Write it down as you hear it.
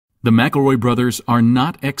The McElroy brothers are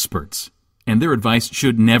not experts, and their advice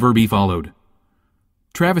should never be followed.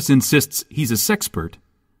 Travis insists he's a sexpert,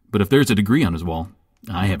 but if there's a degree on his wall,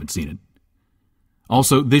 I haven't seen it.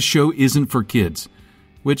 Also, this show isn't for kids,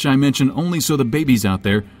 which I mention only so the babies out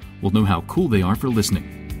there will know how cool they are for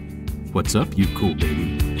listening. What's up, you cool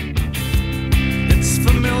baby? It's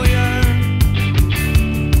familiar,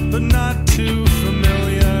 but not too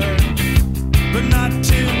familiar, but not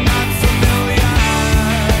too not familiar.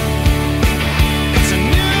 It's a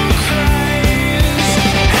new craze.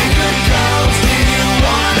 Hey, good girls, do you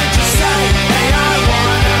wanna just say, hey, I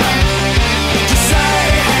wanna? Just say,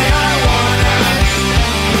 hey, I wanna.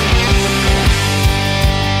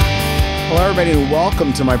 Hello, everybody, and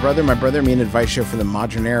welcome to My Brother, Me, an advice show for the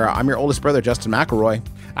modern era. I'm your oldest brother, Justin McElroy.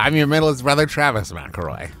 I'm your middleest brother, Travis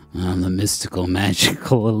McElroy. I'm the mystical,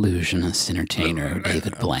 magical, illusionist, entertainer,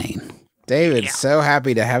 David Blaine. David, so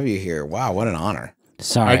happy to have you here. Wow, what an honor.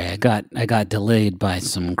 Sorry, I got delayed by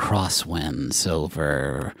some crosswinds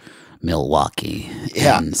over Milwaukee.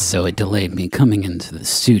 Yeah. And so it delayed me coming into the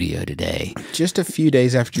studio today. Just a few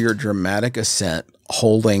days after your dramatic ascent,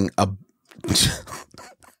 holding a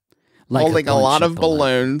lot of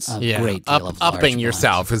balloons. Great deal of Upping large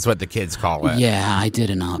yourself is what the kids call it. Yeah, I did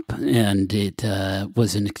an up, and it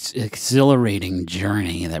was an exhilarating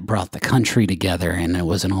journey that brought the country together, and it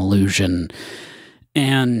was an illusion.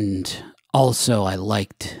 And also, I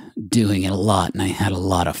liked doing it a lot, and I had a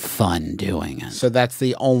lot of fun doing it. So that's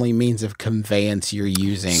the only means of conveyance you're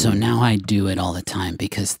using. So now I do it all the time,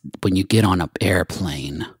 because when you get on an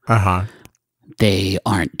airplane, they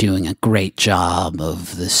aren't doing a great job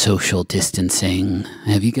of the social distancing.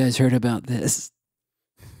 Have you guys heard about this?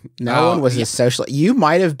 No one was as social. You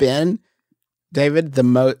might have been, David,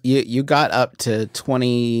 you got up to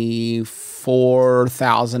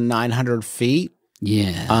 24,900 feet.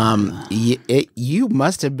 Yeah. You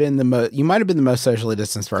must have been you might have been the most socially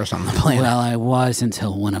distanced person on the planet. Well, I was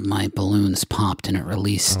until one of my balloons popped and it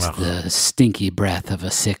released the stinky breath of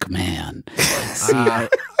a sick man. See,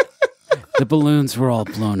 the balloons were all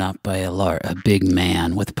blown up by a big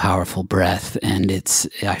man with powerful breath, and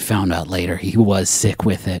I found out later he was sick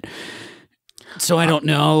with it. So I don't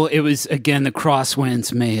know. It was, again, the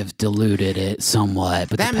crosswinds may have diluted it somewhat,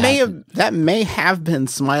 but that may have been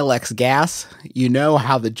Smilex gas. You know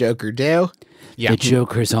how the Joker do. Yeah. The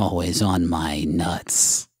Joker's always on my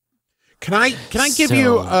nuts. Can I give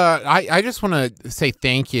you? I just want to say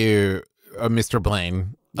thank you, Mr.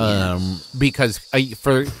 Blaine, because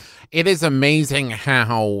it is amazing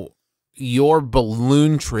how your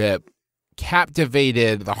balloon trip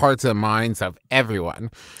captivated the hearts and minds of everyone.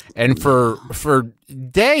 And for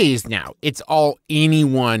days now, it's all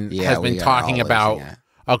anyone has been talking about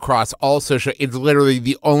across all social. It's literally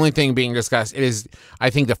the only thing being discussed. It is, I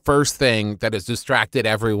think, the first thing that has distracted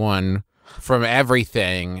everyone from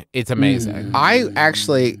everything. It's amazing.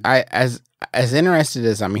 As interested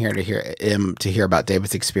as I'm here to hear about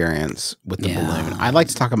David's experience with the balloon, I'd like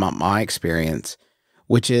to talk about my experience,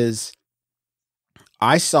 which is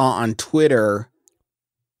I saw on Twitter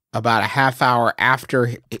about a half hour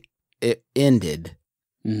after it ended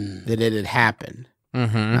that it had happened.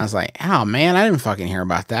 And I was like, oh man, I didn't fucking hear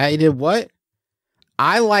about that. You did what?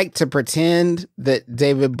 I like to pretend that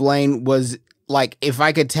David Blaine was like, if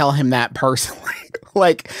I could tell him that personally,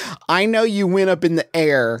 like, I know you went up in the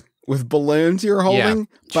air with balloons you're holding,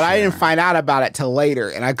 but I didn't find out about it till later,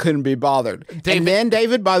 and I couldn't be bothered. And then,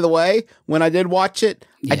 David, by the way, when I did watch it,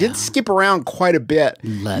 I did skip around quite a bit.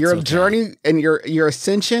 Your journey and your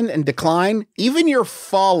ascension and decline, even your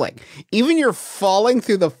falling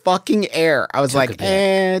through the fucking air. I was like,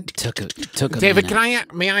 took a David,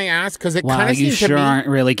 minute. may I ask? Because it kind of you seems sure to me aren't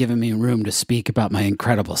really giving me room to speak about my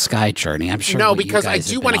incredible sky journey. I'm sure. No, because I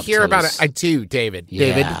do want to hear about it. I do, David.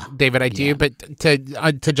 David, I do. But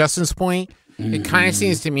to Justin's point, it kind of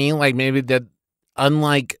seems to me like maybe that,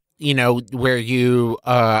 unlike, you know, where you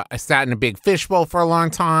sat in a big fishbowl for a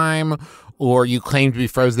long time, or you claimed to be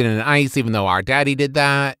frozen in ice, even though our daddy did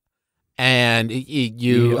that, and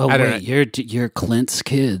you're Clint's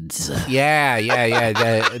kids.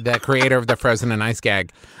 The creator of the frozen in ice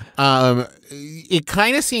gag. It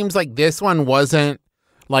kind of seems like this one wasn't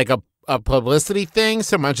like a publicity thing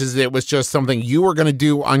so much as it was just something you were going to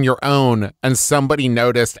do on your own, and somebody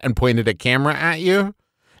noticed and pointed a camera at you.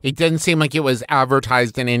 It didn't seem like it was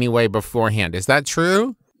advertised in any way beforehand. Is that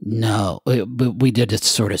true? No, but we did a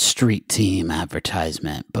sort of street team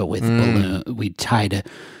advertisement, but with balloon, we tied it,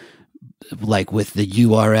 like with the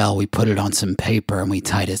URL, we put it on some paper and we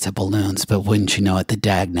tied it to balloons. But wouldn't you know it, the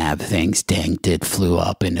dagnab things flew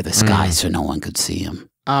up into the sky so no one could see them.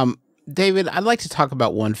 David, I'd like to talk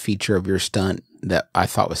about one feature of your stunt that I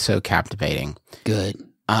thought was so captivating. Good.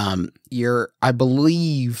 I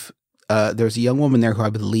believe there's a young woman there who I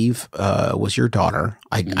believe was your daughter.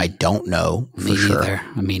 I don't know for sure.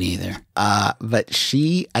 Me neither. But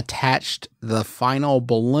she attached the final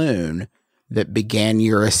balloon that began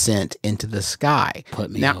your ascent into the sky.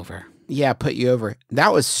 Put me over. Yeah, put you over.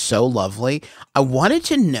 That was so lovely. I wanted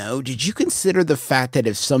to know, did you consider the fact that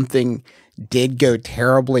if something did go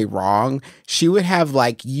terribly wrong, she would have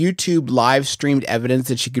like YouTube live streamed evidence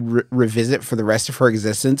that she could revisit for the rest of her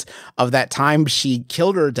existence of that time she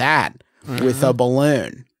killed her dad with a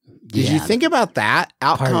balloon? Did you think about that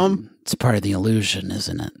outcome? It's part of the illusion,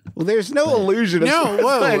 isn't it? Well, there's no illusion. No,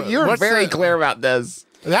 whoa, you're very clear about this.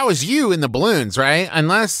 That was you in the balloons, right?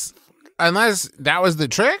 Unless that was the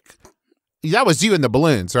trick? That was you in the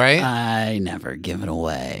balloons, right? I never given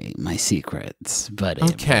away my secrets, but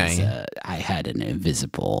I had an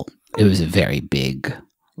invisible. It was a very big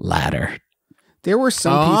ladder. There were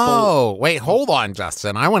some people. Oh, wait, hold on,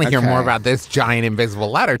 Justin. I want to hear more about this giant invisible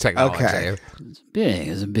ladder technology. Okay. Big.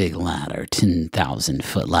 It was a big ladder,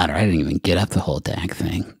 10,000-foot ladder. I didn't even get up the whole dang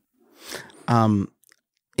thing.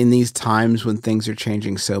 In these times when things are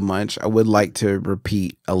changing so much, I would like to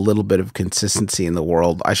repeat a little bit of consistency in the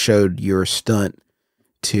world. I showed your stunt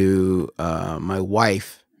to my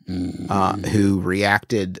wife, who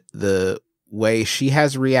reacted the way she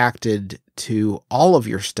has reacted to all of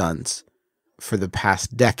your stunts for the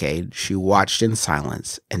past decade. She watched in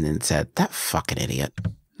silence and then said, "That fucking idiot."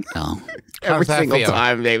 Oh, Every single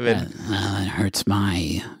time, David. It hurts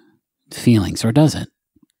my feelings, or does it?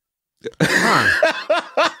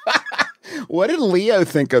 What did Leo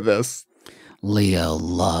think of this? Leo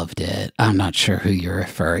loved it. I'm not sure who you're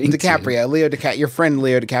referring to. DiCaprio. Your friend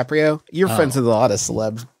Leo DiCaprio. You're friends with a lot of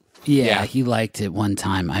celebs. Yeah, he liked it one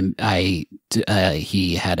time.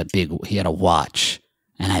 He had a watch,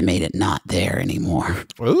 and I made it not there anymore.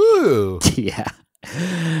 Ooh. Yeah.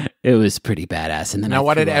 It was pretty badass. And then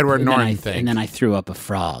what did Edward Norton think? And then I threw up a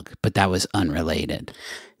frog, but that was unrelated.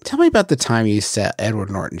 Tell me about the time you set Edward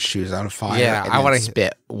Norton's shoes on fire. Yeah, I want to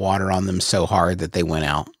spit water on them so hard that they went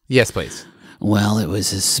out. Yes, please. Well, it was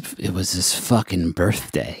his fucking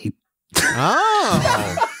birthday.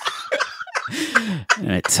 Oh.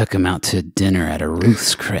 And I took him out to dinner at a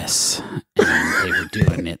Ruth's Chris, and they were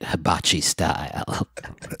doing it hibachi style.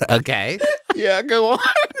 Okay. Yeah, go on.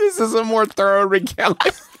 This is a more thorough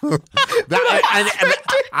recounting.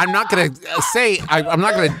 I'm not going to say, I'm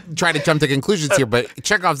not going to try to jump to conclusions here, but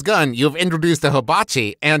Chekhov's gun, you've introduced a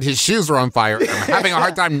hibachi and his shoes were on fire. I'm having a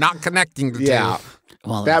hard time not connecting the two.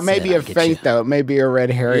 Well, that may be a feint, though. It may be a red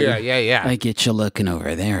herring. Yeah. I get you looking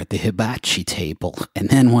over there at the hibachi table, and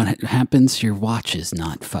then when it happens, your watch is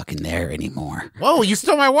not fucking there anymore. Whoa, you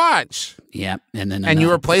stole my watch. Yep. And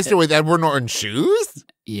you replaced it with Edward Norton shoes?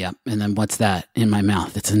 Yep. And then what's that in my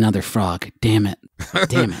mouth? It's another frog. Damn it.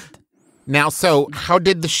 Damn it. Now, so how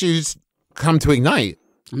did the shoes come to ignite?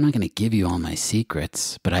 I'm not going to give you all my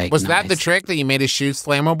secrets, but Was that the trick, that you made his shoes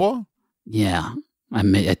flammable? Yeah.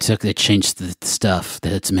 I changed the stuff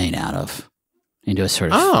that it's made out of into a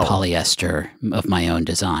sort of polyester of my own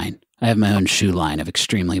design. I have my own shoe line of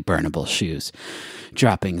extremely burnable shoes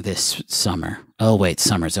dropping this summer. Oh, wait,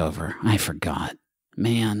 summer's over. I forgot.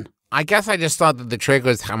 Man. I guess I just thought that the trick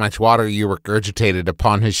was how much water you regurgitated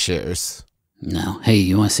upon his shoes. No. Hey,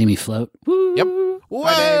 you want to see me float? Woo! Yep.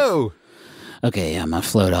 Whoa! Okay, yeah, I'm going to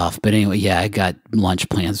float off. But anyway, yeah, I got lunch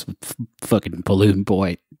plans with fucking Balloon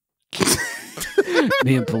Boy.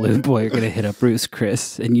 Me and Balloon Boy are going to hit up Bruce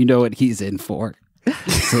Chris, and you know what he's in for.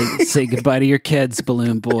 Say goodbye to your kids,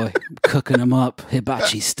 Balloon Boy. I'm cooking them up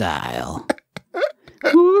hibachi style.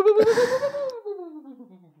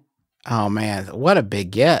 Oh, man. What a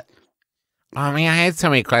big get. I mean, I had so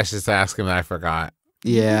many questions to ask him that I forgot.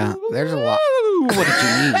 Yeah, there's a lot. What did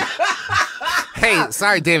you mean? Hey,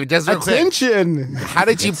 sorry, David, just real quick. Attention! How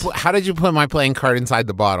did you put my playing card inside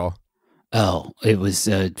the bottle? Oh, it was,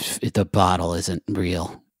 the bottle isn't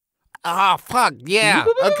real. Oh, fuck, yeah,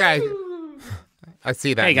 okay. I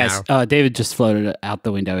see that. Hey, guys, David just floated out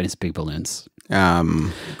the window in his big balloons.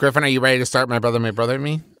 Griffin, are you ready to start My Brother and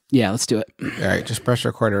Me? Yeah, let's do it. All right, just press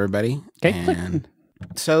record, everybody. Okay. And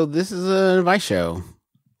so this is an advice show.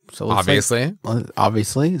 So Obviously.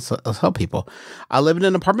 So let's help people. I live in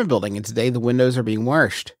an apartment building, and today the windows are being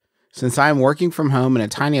washed. Since I am working from home in a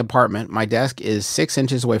tiny apartment, my desk is 6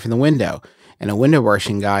 inches away from the window, and a window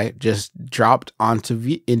washing guy just dropped into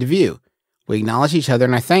view. We acknowledged each other,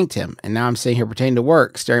 and I thanked him. And now I'm sitting here pretending to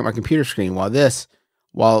work, staring at my computer screen, while this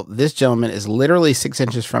gentleman is literally 6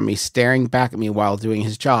 inches from me, staring back at me while doing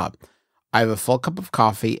his job. I have a full cup of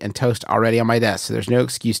coffee and toast already on my desk, so there's no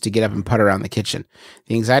excuse to get up and putt around the kitchen.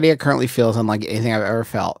 The anxiety I currently feel is unlike anything I've ever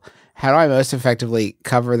felt. How do I most effectively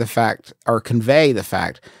convey the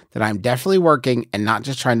fact that I'm definitely working and not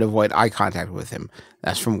just trying to avoid eye contact with him?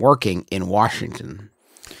 That's from working in Washington.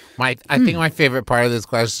 I think my favorite part of this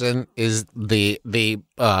question is the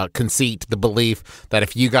conceit, the belief that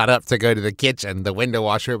if you got up to go to the kitchen, the window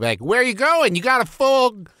washer would be like, "Where are you going? You got a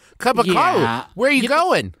full cup of coffee. Where are you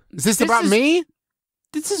going? Is this about me?"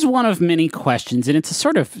 This is one of many questions, and it's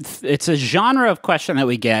a genre of question that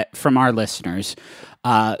we get from our listeners,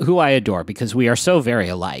 who I adore because we are so very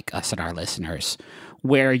alike, us and our listeners,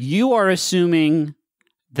 where you are assuming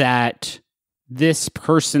that this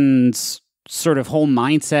person's sort of whole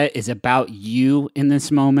mindset is about you in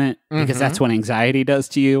this moment because that's what anxiety does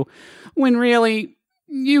to you, when really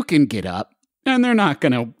you can get up and they're not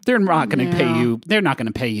gonna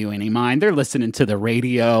pay you any mind. They're listening to the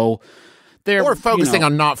radio. They're focusing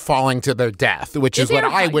on not falling to their death, which is what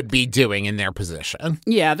I would be doing in their position.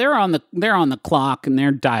 Yeah, they're on the clock and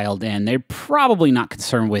they're dialed in. They're probably not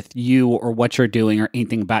concerned with you or what you're doing or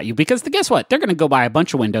anything about you because guess what? They're going to go by a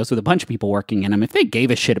bunch of windows with a bunch of people working in them. If they gave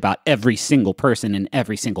a shit about every single person in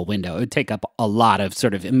every single window, it would take up a lot of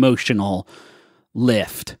sort of emotional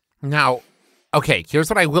lift. Now, okay, here's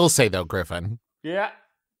what I will say though, Griffin. Yeah.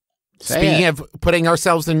 Speaking of putting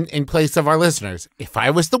ourselves in place of our listeners, if I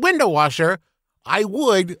was the window washer, I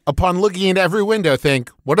would, upon looking at every window, think,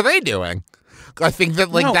 what are they doing? I think that,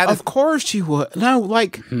 Of course you would. No,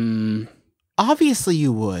 obviously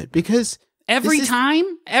you would, because Every time?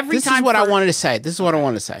 This is what I wanted to say. This is what I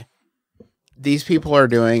want to say. These people are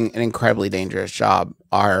doing an incredibly dangerous job.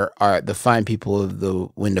 Are the fine people of the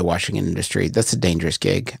window washing industry? That's a dangerous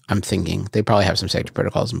gig. I'm thinking they probably have some safety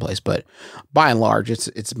protocols in place, but by and large,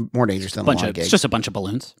 it's more dangerous than a lot of gigs. It's just a bunch of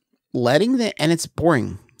balloons. And it's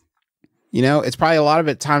boring. You know, it's probably a lot of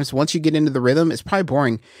it times. Once you get into the rhythm, it's probably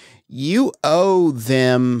boring. You owe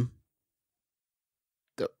them.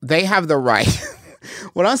 They have the right.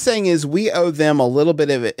 What I'm saying is, we owe them a little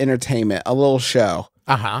bit of entertainment, a little show.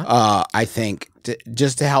 I think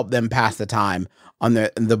just to help them pass the time on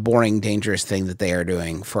the boring, dangerous thing that they are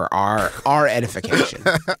doing for our edification.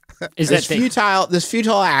 Is this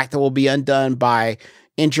futile act that will be undone by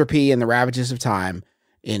entropy and the ravages of time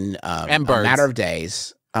in a matter of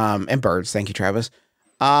days. And birds, thank you, Travis.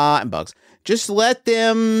 And bugs. Just let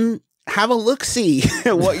them have a look-see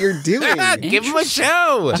at what you're doing. Give them a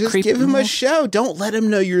show. Just give them a show. Don't let them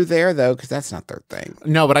know you're there, though, because that's not their thing.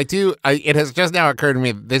 No, but it has just now occurred to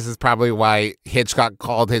me, this is probably why Hitchcock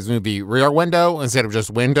called his movie Rear Window instead of just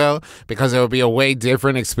Window, because it would be a way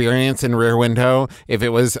different experience in Rear Window if it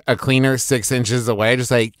was a cleaner 6 inches away. Just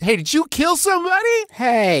like, hey, did you kill somebody?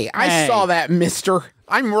 Hey, I saw that, mister.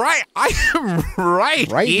 I'm right. I am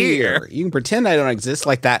right here. You can pretend I don't exist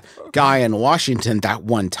like that guy in Washington that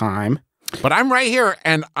one time. But I'm right here,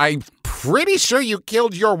 and I'm pretty sure you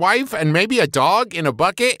killed your wife and maybe a dog in a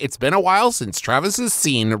bucket. It's been a while since Travis has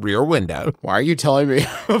seen Rear Window. Why are you telling me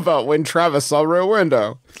about when Travis saw Rear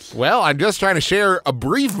Window? Well, I'm just trying to share a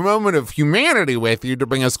brief moment of humanity with you to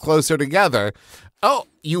bring us closer together. Oh,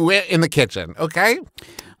 you went in the kitchen, okay?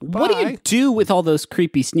 What do you do with all those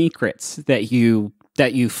creepy Sneakrets that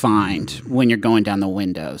you find when you're going down the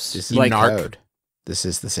windows? This is like code. This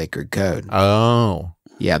is the sacred code. Oh.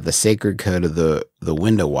 Yeah, the sacred code of the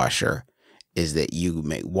window washer is that you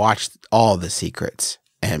may watch all the secrets,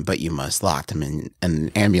 but you must lock them in an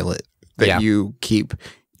amulet that you keep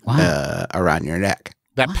around your neck.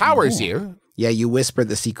 That powers you. Yeah, you whisper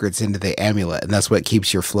the secrets into the amulet, and that's what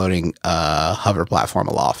keeps your floating hover platform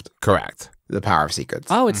aloft. Correct. The power of secrets.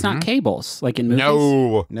 Oh, it's not cables like in movies?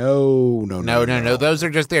 No. Those are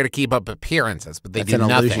just there to keep up appearances, but they do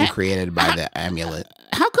nothing. It's an illusion created by the amulet.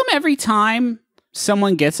 How come every time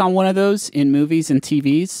someone gets on one of those in movies and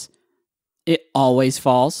TVs, it always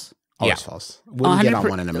falls? Always falls. Wouldn't get on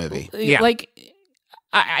one in a movie. Yeah. Like,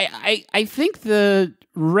 I think the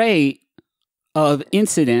rate of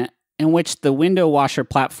incident in which the window washer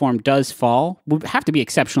platform does fall would have to be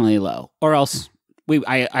exceptionally low, or else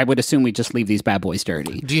I would assume we just leave these bad boys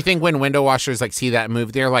dirty. Do you think when window washers see that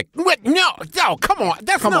move, they're like, "What? No, come on,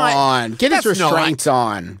 come on, get his restraints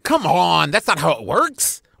on. Come on, that's not how it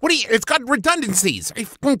works. It's got redundancies. Are you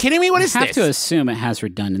fucking kidding me? What is this?" I have to assume it has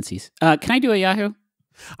redundancies. Can I do a Yahoo?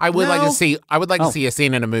 I would like to see a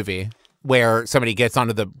scene in a movie where somebody gets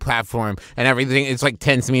onto the platform and everything, it's like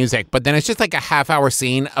tense music, but then it's just like a half-hour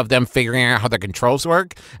scene of them figuring out how the controls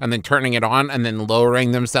work and then turning it on and then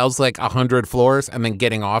lowering themselves like 100 floors and then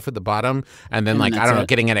getting off at the bottom and then I don't know,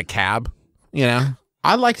 getting in a cab, you know?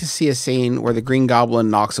 I'd like to see a scene where the Green Goblin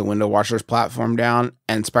knocks a window washer's platform down,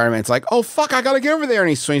 and Spider-Man's like, "Oh fuck, I gotta get over there," and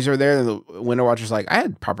he swings over there, and the window washer's like, "I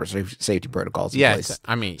had proper safety protocols in place." Yes,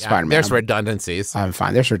 I mean, Spider-Man. there's redundancies. I'm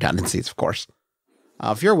fine. There's redundancies, of course.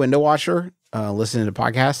 If you're a window washer listening to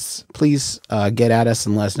podcasts, please get at us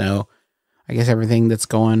and let us know, I guess, everything that's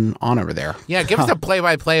going on over there. Yeah, give us a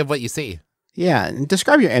play-by-play of what you see. Yeah, and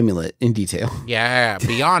describe your amulet in detail. Yeah,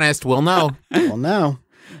 be honest, we'll know. Well, no.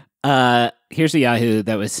 Here's a Yahoo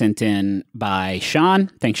that was sent in by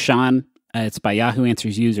Sean. Thanks, Sean. It's by Yahoo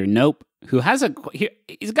Answers user Nope, who has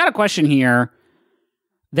he's got a question here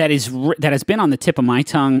that has been on the tip of my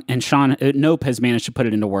tongue, and Sean Nope has managed to put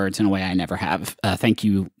it into words in a way I never have. Thank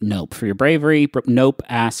you, Nope, for your bravery. Nope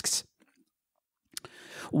asks,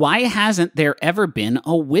 why hasn't there ever been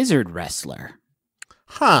a wizard wrestler?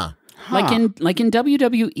 Huh. Like in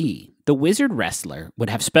WWE, the wizard wrestler would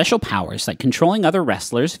have special powers like controlling other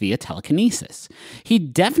wrestlers via telekinesis.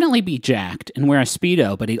 He'd definitely be jacked and wear a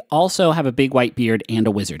Speedo, but he'd also have a big white beard and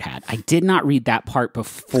a wizard hat. I did not read that part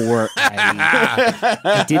before.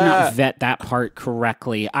 I did not vet that part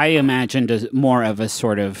correctly. I imagined more of a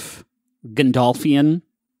sort of Gandalfian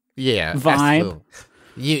vibe.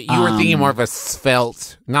 You were thinking more of a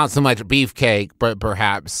svelte, not so much beefcake, but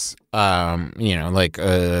perhaps like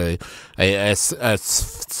a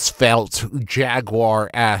svelte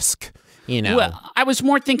jaguar-esque. Well, I was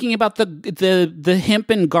more thinking about the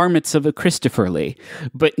hempen garments of a Christopher Lee,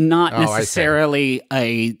 but not necessarily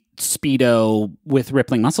a Speedo with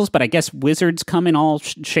rippling muscles. But I guess wizards come in all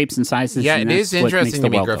shapes and sizes. Yeah, and it is interesting to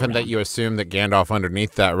me, Griffin, that that you assume that Gandalf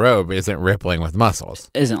underneath that robe isn't rippling with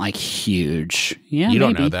muscles. Isn't like huge. Yeah, you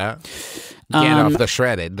don't maybe. know that. Gandalf the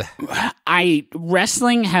Shredded.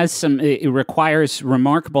 Wrestling has it requires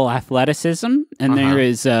remarkable athleticism, and there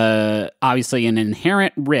is obviously an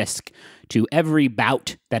inherent risk to every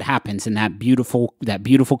bout that happens in that beautiful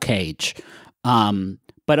cage.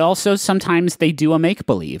 But also sometimes they do a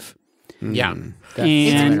make-believe. Yeah. That's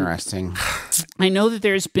interesting. I know that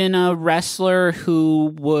there's been a wrestler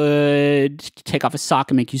who would take off a sock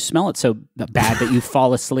and make you smell it so bad that you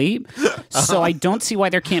fall asleep. So I don't see why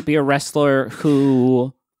there can't be a wrestler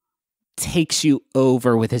who takes you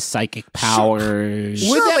over with his psychic powers.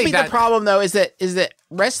 Would that be the problem, though, is that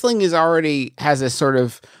wrestling has a sort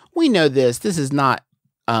of, we know this is not,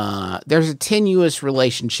 there's a tenuous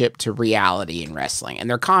relationship to reality in wrestling, and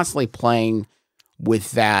they're constantly playing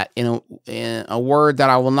with that in a word that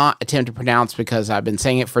I will not attempt to pronounce because I've been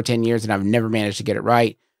saying it for 10 years and I've never managed to get it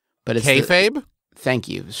right. But it's kayfabe? Thank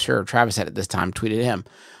you. Sure, Travis said it this time, tweeted him.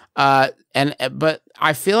 But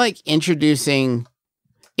I feel like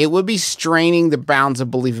it would be straining the bounds of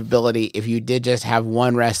believability if you did just have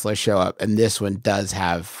one wrestler show up, and this one does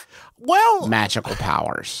have magical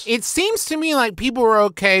powers. It seems to me like people were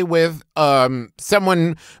okay with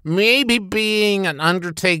someone maybe being an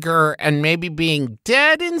Undertaker and maybe being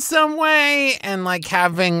dead in some way, and like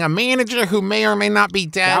having a manager who may or may not be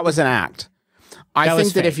dead. That was an act. I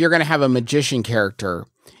think that if you're going to have a magician character,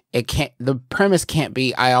 the premise can't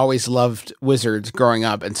be, I always loved wizards growing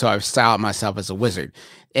up, and so I've styled myself as a wizard.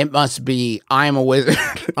 It must be, I'm a wizard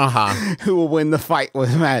who will win the fight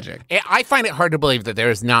with magic. I find it hard to believe that there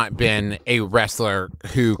has not been a wrestler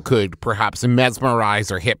who could perhaps mesmerize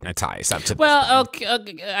or hypnotize up to this point.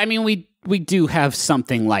 Okay, I mean, we do have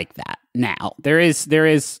something like that now. There is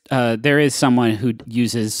someone who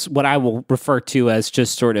uses what I will refer to as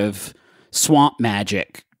just sort of swamp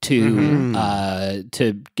magic to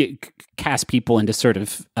cast people into sort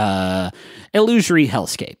of illusory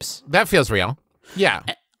hellscapes. That feels real. Yeah.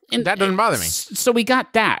 And that doesn't bother me. So we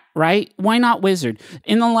got that, right? Why not wizard?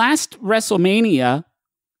 In the last WrestleMania,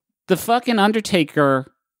 the fucking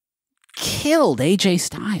Undertaker killed AJ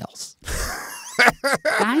Styles.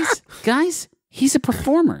 guys, he's a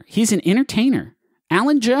performer. He's an entertainer.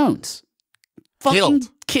 Alan Jones fucking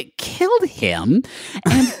killed him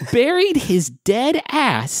and buried his dead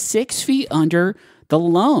ass 6 feet under the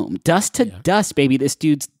loam. Dust to dust, baby. This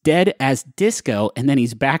dude's dead as disco, and then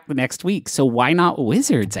he's back the next week. So why not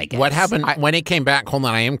wizards, I guess? What happened when he came back? Hold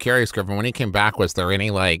on, I am curious, Griffin. When he came back, was there any,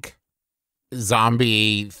 like,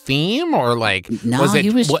 zombie theme, or like he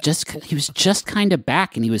was just kind of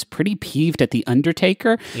back, and he was pretty peeved at the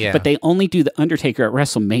Undertaker. Yeah. But they only do the Undertaker at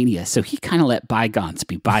WrestleMania, so he kind of let bygones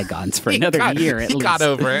be bygones for another year. At least. He got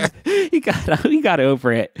over it. he got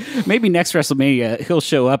over it. Maybe next WrestleMania he'll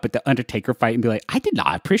show up at the Undertaker fight and be like, "I did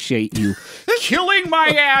not appreciate you killing my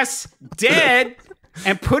ass dead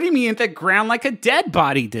and putting me in the ground like a dead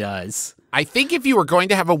body does." I think if you were going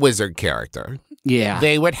to have a wizard character, Yeah.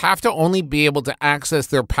 They would have to only be able to access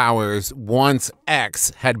their powers once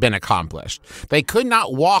X had been accomplished. They could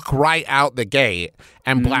not walk right out the gate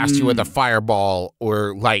and blast you with a fireball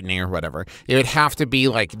or lightning or whatever. It would have to be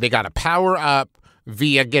like they got to power up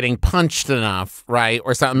via getting punched enough, right?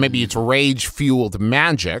 Or something. Maybe it's rage-fueled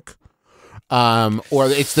magic. Or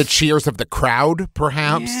it's the cheers of the crowd,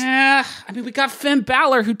 perhaps. Yeah. I mean, we got Finn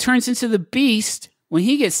Balor who turns into the Beast when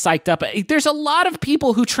he gets psyched up. There's a lot of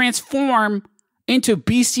people who transform into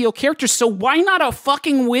bestial characters, so why not a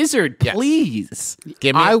fucking wizard, please?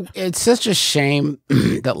 Give me It's such a shame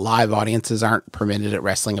that live audiences aren't permitted at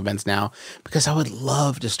wrestling events now, because I would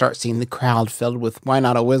love to start seeing the crowd filled with "Why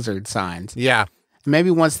not a wizard" signs. Yeah.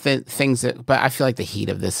 Maybe once the things that, but I feel like the heat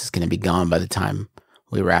of this is going to be gone by the time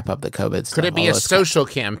we wrap up the COVID stuff. Could it be a social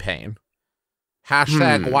campaign?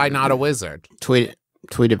 Hashtag why not a wizard? Tweet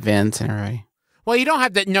at Vince and everybody. Well, you don't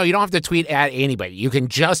have to. No, you don't have to tweet at anybody. You can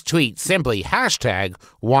just tweet simply hashtag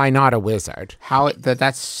why not a wizard.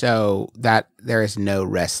 That's so that there is no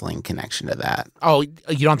wrestling connection to that. Oh, you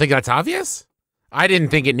don't think that's obvious? I didn't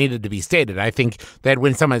think it needed to be stated. I think that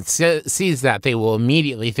when someone sees that, they will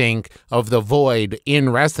immediately think of the void in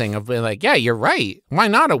wrestling of being like, yeah, you're right. Why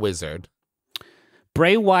not a wizard?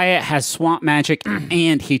 Bray Wyatt has swamp magic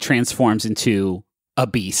and he transforms into a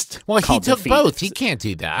beast. Well, he called took the both. Phoenix. He can't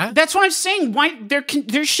do that. That's what I'm saying. Why there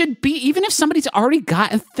should be, even if somebody's already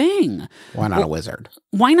got a thing. Why not a wizard?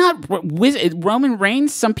 Why not Roman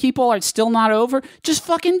Reigns? Some people are still not over. Just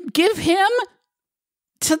fucking give him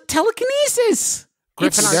telekinesis.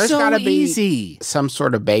 Griffin, It's there's so gotta be easy. some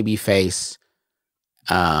sort of baby face,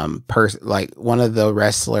 like one of the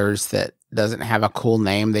wrestlers that doesn't have a cool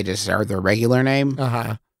name. They just are their regular name.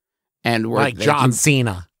 Uh-huh. And Like John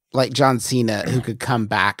Cena. Like John Cena, who could come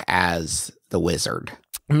back as the wizard.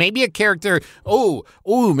 Maybe a character.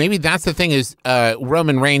 Maybe that's the thing is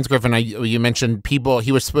Roman Reigns, Griffin, you mentioned people,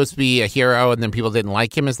 he was supposed to be a hero and then people didn't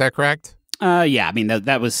like him. Is that correct? Yeah, I mean,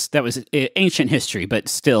 that was ancient history, but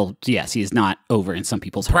still, yes, he is not over in some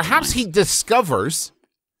people's hearts and Perhaps minds. he discovers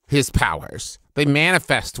his powers. They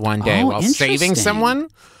manifest one day Oh, while saving interesting. someone.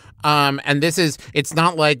 And it's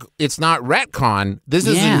not retcon. This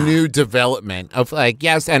is Yeah. a new development of like,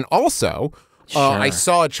 yes. And also, I Sure.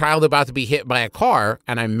 saw a child about to be hit by a car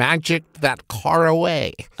and I magicked that car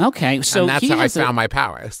away. Okay, so And that's he how I has found my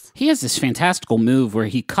powers. He has this fantastical move where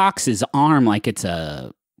he cocks his arm like it's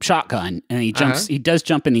a shotgun, and he jumps. He does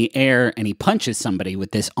jump in the air, and he punches somebody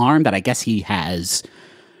with this arm that I guess he has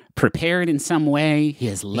prepared in some way. He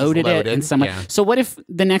has loaded it in some way. yeah. So what if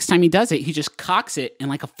the next time he does it, he just cocks it, and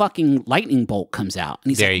like a fucking lightning bolt comes out, and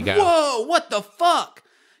he's There like, you go. "Whoa, what the fuck?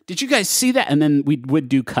 Did you guys see that?" And then we would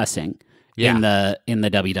do cussing in the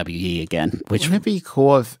WWE again, which Wouldn't it be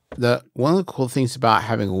cool if one of the cool things about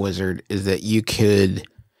having a wizard is that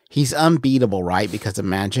he's unbeatable, right? Because of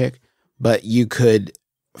magic, but you could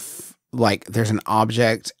there's an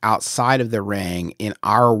object outside of the ring in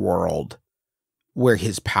our world where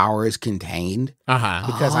his power is contained.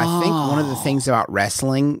 Because I think one of the things about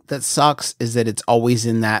wrestling that sucks is that it's always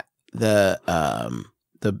in that the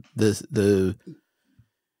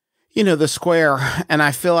square. And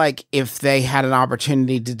I feel like if they had an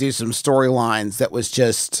opportunity to do some storylines that was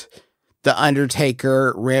just the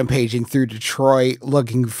Undertaker rampaging through Detroit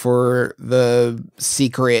looking for the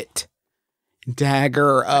secret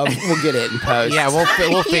dagger of, we'll get it in post. Yeah,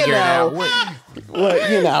 we'll figure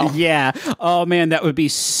it out. Yeah. Oh man, that would be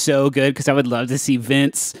so good because I would love to see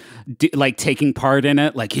Vince taking part in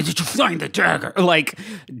it. Like, did you find the dagger? Like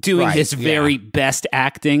doing his very best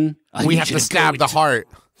acting. We have to stab the heart.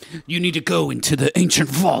 You need to go into the ancient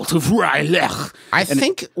vault of Rylech. I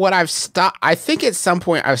think at some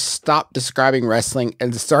point I've stopped describing wrestling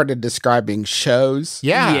and started describing shows.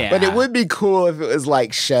 Yeah. But it would be cool if it was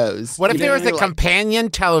like shows. What if You know there was what I a mean? companion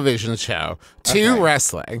television show to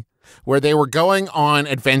wrestling where they were going on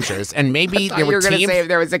adventures and maybe I thought there you were were going to teams? say if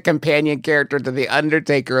there was a companion character to the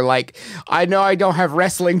Undertaker, like, I know I don't have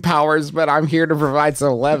wrestling powers, but I'm here to provide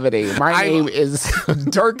some levity. My name is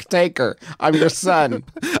Dirk Taker. I'm your son.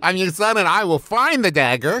 I'm your son and I will find the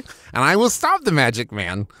dagger and I will stop the Magic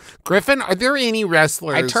Man. Griffin, are there any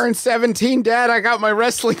wrestlers? I turned 17, Dad. I got my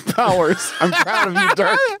wrestling powers. I'm proud of you,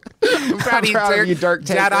 Dirk. I'm proud of you, Dirk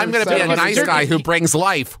Taker. Dad, I'm going to be a Son of nice guy who brings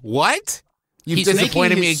life. What? You've He's disappointed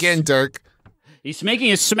making me his- again, Dirk. He's making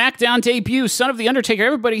his SmackDown debut, Son of the Undertaker.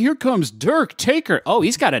 Everybody, here comes Dirk Taker. Oh,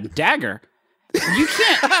 he's got a dagger. You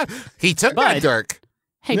can't. He took Bud. that, Dirk.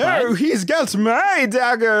 Hey, No, bud. he's got my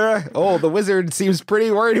dagger. Oh, the wizard seems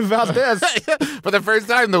pretty worried about this. For the first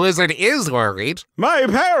time, the wizard is worried. My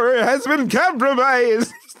power has been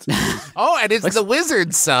compromised. Oh, and it's the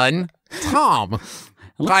wizard's son, Tom.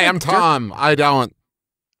 Hi, I'm Tom. I don't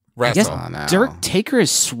I guess wrestle. no. Dirk Taker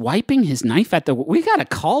is swiping his knife at the. We gotta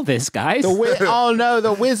call this, guys. Oh no,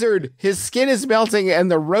 the wizard! His skin is melting,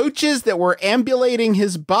 and the roaches that were ambulating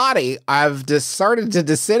his body have just started to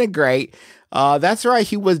disintegrate. That's right.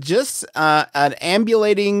 He was just an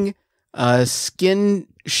ambulating skin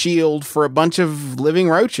shield for a bunch of living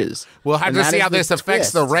roaches. We'll have And to that see is how the this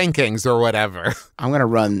affects the twist. rankings or whatever. I'm gonna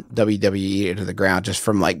run WWE into the ground just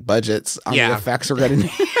from like budgets on the effects we're gonna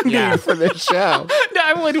need for this show. No,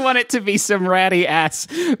 I would want it to be some ratty ass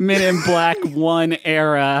Men in Black 1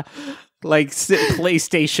 era, like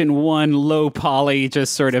PlayStation 1 low poly,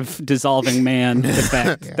 just sort of dissolving man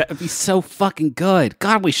effect. That would be so fucking good.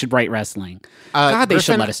 God, we should write wrestling. God, they should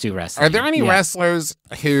Griffin, let us do wrestling. Are there any Yeah. wrestlers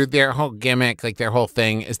who their whole gimmick, like their whole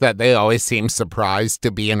thing, is that they always seem surprised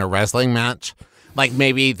to be in a wrestling match? Like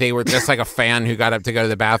maybe they were just like a fan who got up to go to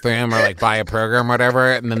the bathroom or like buy a program or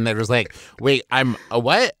whatever, and then they're just like, wait, I'm a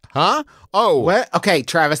what? Huh? Oh. What? Okay,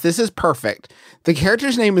 Travis, this is perfect. The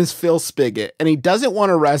character's name is Phil Spigot, and he doesn't want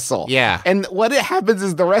to wrestle. Yeah. And what happens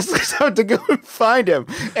is the wrestlers have to go and find him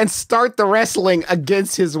and start the wrestling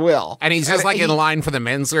against his will. And he's just like in line for the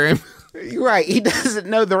men's room. Right. He doesn't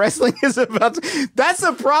know the wrestling is about to. That's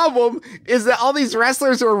the problem, is that all these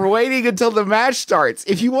wrestlers are waiting until the match starts.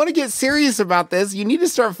 If you want to get serious about this, you need to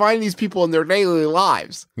start finding these people in their daily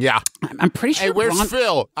lives. Yeah. I'm pretty sure. Hey, where's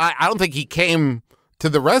Phil? I don't think he came to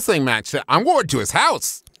the wrestling match. I'm going to his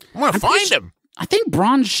house. I'm going to find him. I think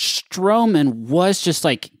Braun Strowman was just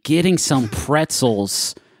like getting some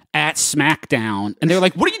pretzels at SmackDown, and they're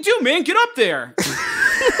like, "What do you do, man? Get up there!"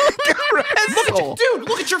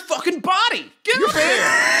 Look at your fucking body. Get up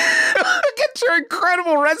there. Look at your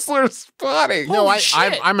incredible wrestler's body. No, Holy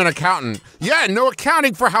shit. I'm an accountant. Yeah, no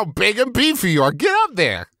accounting for how big and beefy you are. Get up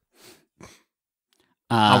there.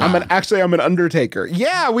 I'm an undertaker.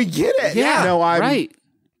 Yeah, we get it. Yeah, No, I'm right.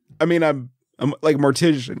 I mean, I'm like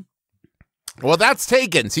mortician. Well, that's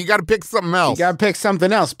taken, so you got to pick something else. You gotta pick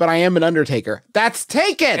something else, but I am an undertaker. That's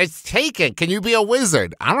taken. It's taken. Can you be a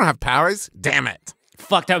wizard? I don't have powers. Damn it.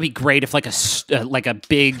 Fuck, that would be great if like a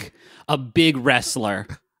big wrestler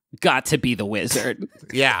got to be the wizard.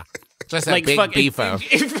 Yeah. Just a Like big fuck, beefo.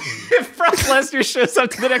 if Brock Lesnar shows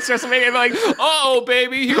up to the next WrestleMania and they're like, "Oh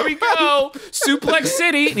baby, here we go, Suplex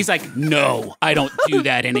City," and he's like, "No, I don't do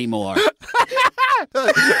that anymore."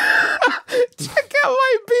 Check out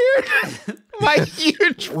my beard. My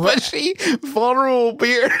huge, bushy, vulnerable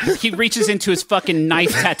beard. He reaches into his fucking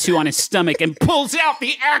knife tattoo on his stomach and pulls out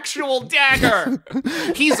the actual dagger.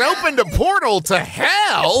 He's opened a portal to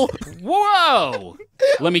hell. Whoa!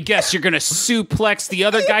 Let me guess, you're gonna suplex the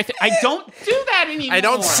other guy. I don't do that anymore. I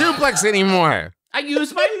don't suplex anymore. I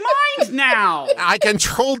use my mind now. I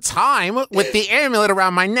control time with the amulet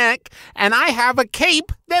around my neck, and I have a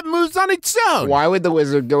cape that moves on its own. Why would the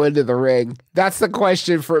wizard go into the ring? That's the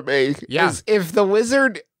question for me. Yeah. Is if the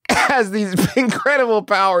wizard has these incredible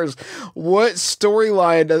powers, what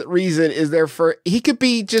storyline reason is there for? He could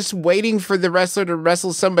be just waiting for the wrestler to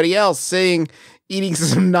wrestle somebody else, eating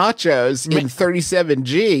some nachos in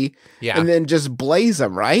 37G, Yeah. and then just blaze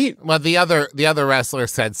them, right? Well, the other wrestler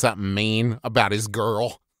said something mean about his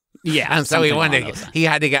girl, Yeah, and so he something wanted along those lines. he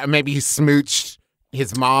had to get maybe he smooched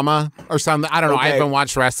his mama or something. I don't know. I Okay. haven't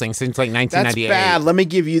watched wrestling since like That's 1998. bad. Let me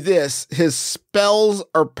give you this. His spells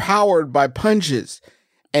are powered by punches.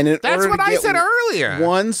 And in That's order what to I get said earlier.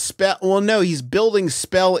 One spell. Well, no, he's building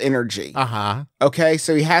spell energy. Uh-huh. Okay,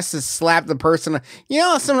 so he has to slap the person. You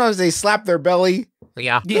know, sometimes they slap their belly.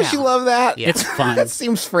 Yeah. Yeah. Don't you love that? Yeah. It's fun. That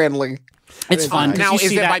seems friendly. It's fun. 'cause Now, you is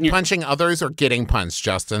see it that by in your- punching others or getting punched,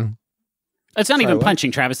 Justin? It's not even what?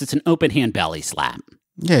 punching, Travis. It's an open hand belly slap.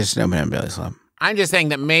 Yeah, just no man belly slap. I'm just saying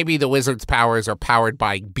that maybe the wizard's powers are powered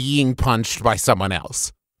by being punched by someone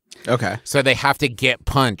else. Okay, So they have to get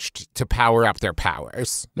punched to power up their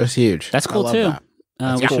powers. that's huge. That's I cool love too.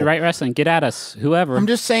 that. We cool. should write wrestling. Get at us, whoever. I'm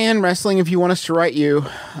just saying, wrestling. If you want us to write you,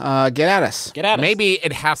 get at us. Get at us. Maybe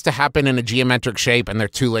it has to happen in a geometric shape and they're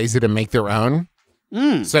too lazy to make their own.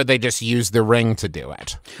 So they just use the ring to do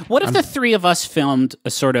it. What if the three of us filmed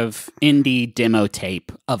a sort of indie demo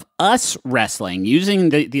tape of us wrestling using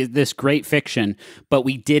this great fiction, but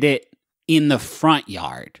we did it in the front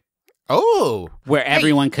yard Oh. where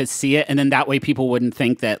everyone could see it, and then that way people wouldn't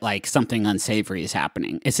think that like something unsavory is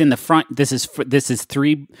happening. It's in the front. This is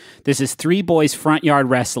three boys front yard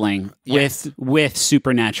wrestling with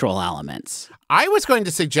supernatural elements. I was going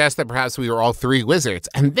to suggest that perhaps we were all three wizards.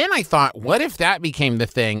 And then I thought, what if that became the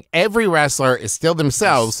thing? Every wrestler is still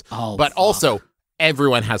themselves, Oh, but fuck. also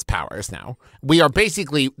everyone has powers now. We are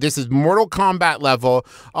basically, this is Mortal Kombat level.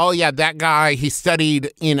 Oh yeah, that guy, he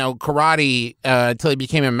studied, karate until he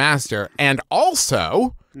became a master, and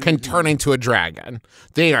also can turn into a dragon.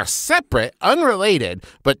 They are separate, unrelated,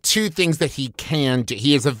 but two things that he can do.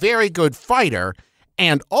 He is a very good fighter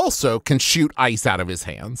and also can shoot ice out of his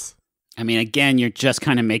hands. I mean, again, you're just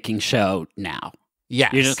kind of making show now.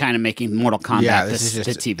 Yes. You're just kind of making Mortal Kombat this is the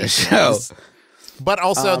just TV a show. But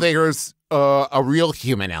also there's a real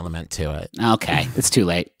human element to it. Okay, it's too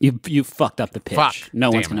late. You fucked up the pitch. Fuck.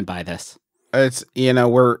 No one's Damn going it. to buy this. It's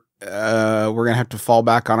we're gonna have to fall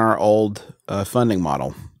back on our old funding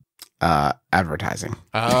model, advertising.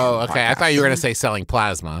 Oh, okay. I Podcast. thought you were going to say selling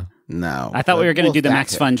plasma. No, I thought we were going to We'll do the stack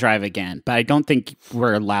Max it. Fun Drive again, but I don't think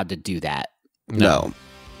we're allowed to do that. No,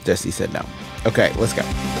 Jesse said no. Okay, let's go.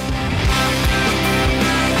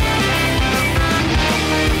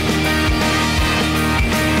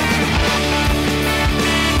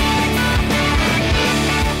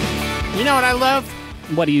 You know what I love?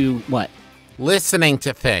 What? Listening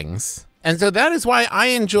to things. And so that is why I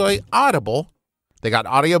enjoy Audible. They got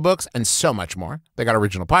audiobooks and so much more. They got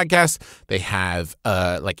original podcasts. They have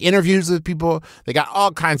interviews with people. They got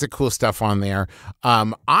all kinds of cool stuff on there.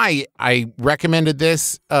 I recommended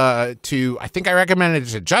this I think I recommended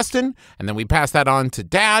it to Justin, and then we passed that on to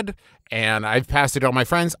Dad, and I've passed it to all my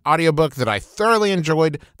friends. Audiobook that I thoroughly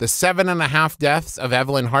enjoyed, The 7.5 Deaths of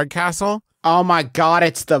Evelyn Hardcastle. Oh my God,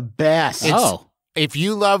 it's the best. If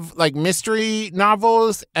you love mystery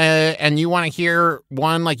novels and you want to hear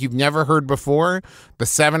one like you've never heard before, The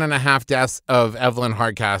 7.5 Deaths of Evelyn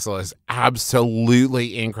Hardcastle is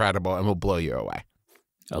absolutely incredible and will blow you away.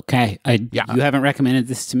 Okay. You haven't recommended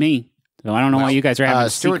this to me, so I don't know why you guys are having a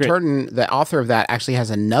Stuart secret. Turton, the author of that, actually has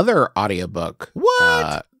another audiobook.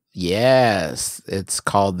 What? Yes, it's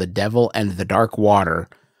called The Devil and the Dark Water.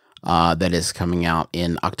 That is coming out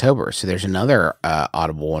in October. So there's another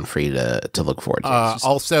Audible one for you to look forward to.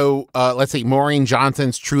 Also, let's see, Maureen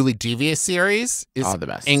Johnson's Truly Devious series is the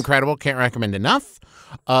best. incredible. Can't recommend enough.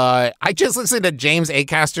 I just listened to James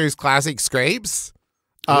Acaster's classic Scrapes,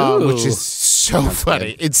 which is so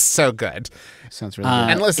funny. good. It's so good. Sounds really good.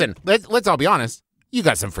 And listen, let's all be honest. You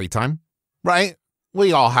got some free time, right?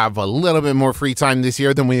 We all have a little bit more free time this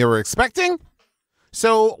year than we were expecting.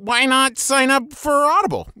 So why not sign up for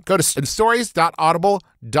Audible? Go to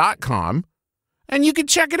stories.audible.com and you can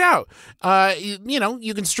check it out.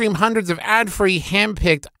 You can stream hundreds of ad-free,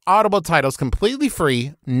 hand-picked Audible titles completely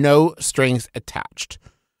free, no strings attached.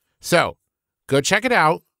 So go check it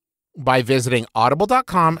out by visiting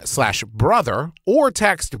audible.com/brother or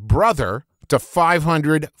text brother to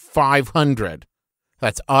 500-500.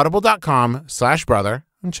 That's audible.com/brother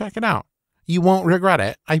and check it out. You won't regret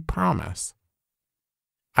it. I promise.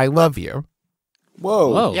 I love you.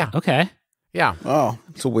 Whoa. Yeah. Okay. Yeah. Oh,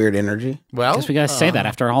 it's a weird energy. Well, Guess we got to say that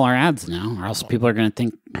after all our ads now, or else people are going to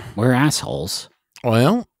think we're assholes.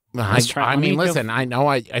 Well, Let's try- I let me mean, go- listen, I know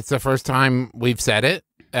it's the first time we've said it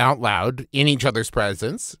out loud in each other's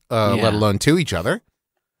presence, let alone to each other.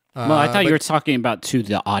 Well, I thought you but- were talking about to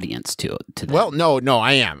the audience, to them. Well, no,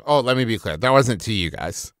 I am. Oh, let me be clear. That wasn't to you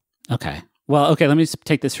guys. Okay. Well, okay, let me just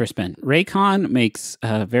take this for a spin. Raycon makes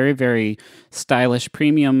very, very stylish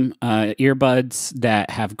premium earbuds that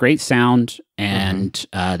have great sound, and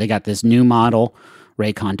they got this new model,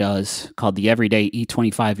 Raycon does, called the Everyday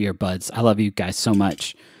E25 earbuds. I love you guys so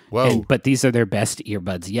much. Whoa. But these are their best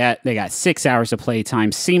earbuds yet. They got 6 hours of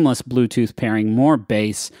playtime, seamless Bluetooth pairing, more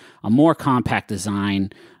bass, a more compact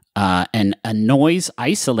design, and a noise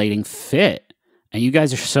isolating fit. And you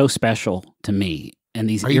guys are so special to me. And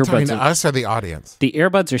these Are you talking earbuds to us or the audience? the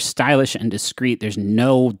earbuds are stylish and discreet. There's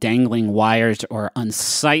no dangling wires or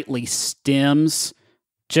unsightly stems.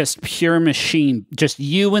 Just pure machine. Just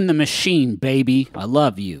you and the machine, baby. I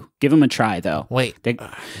love you. Give them a try, though. Wait. They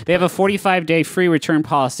have a 45-day free return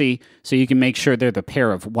policy, so you can make sure they're the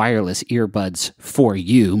pair of wireless earbuds for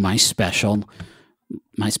you, my special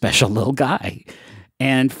little guy.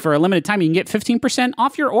 And for a limited time, you can get 15%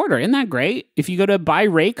 off your order. Isn't that great? If you go to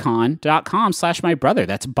buyraycon.com/mybrother,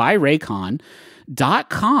 that's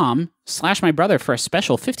buyraycon.com/mybrother for a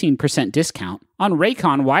special 15% discount on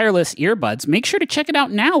Raycon wireless earbuds. Make sure to check it out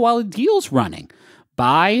now while the deal's running.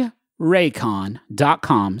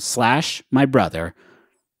 Buyraycon.com/mybrother,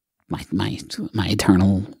 my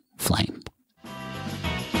eternal flame.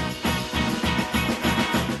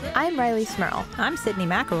 I'm Riley Smurl. I'm Sydney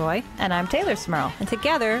McElroy. And I'm Taylor Smurl. And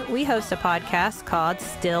together, we host a podcast called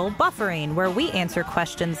Still Buffering, where we answer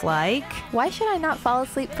questions like, Why should I not fall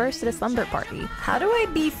asleep first at a slumber party? how do I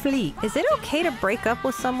be fleet? Is it okay to break up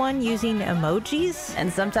with someone using emojis?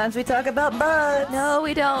 And sometimes we talk about bugs. No,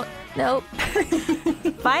 we don't. Nope.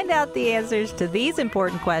 Find out the answers to these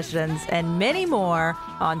important questions and many more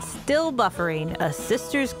on Still Buffering, a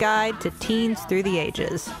sister's guide to teens through the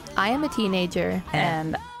ages. I am a teenager.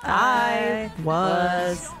 And I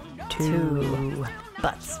was too.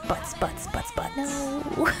 Butts. No. But you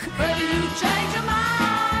change your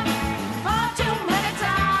mind far too many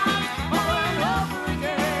times, over and over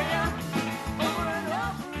again, over and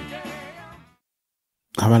over again.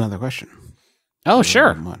 How about another question? Oh,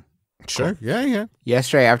 sure. One. Sure. Yeah.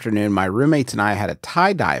 Yesterday afternoon, my roommates and I had a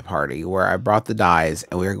tie-dye party where I brought the dyes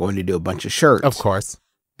and we were going to do a bunch of shirts. Of course.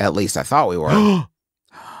 At least I thought we were.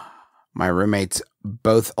 My roommates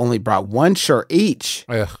both only brought one shirt each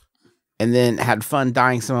Ugh. and then had fun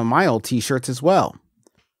dyeing some of my old t-shirts as well.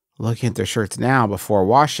 Looking at their shirts now before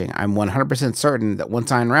washing, I'm 100% certain that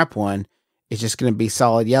once I unwrap one, it's just going to be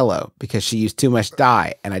solid yellow because she used too much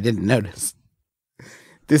dye and I didn't notice.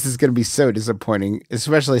 This is going to be so disappointing,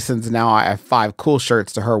 especially since now I have 5 cool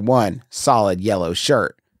shirts to her 1 solid yellow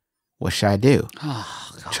shirt. What should I do?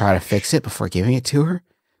 Try to fix it before giving it to her?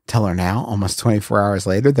 Tell her now, almost 24 hours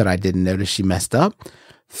later, that I didn't notice she messed up?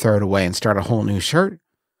 Throw it away and start a whole new shirt?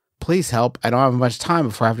 Please help. I don't have much time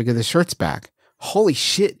before I have to get the shirts back. Holy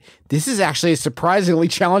shit. This is actually a surprisingly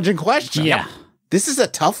challenging question. Yeah. This is a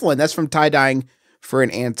tough one. That's from Tye-Dyeing for an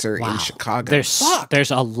answer in Chicago.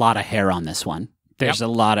 There's a lot of hair on this one. There's a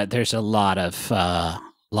lot of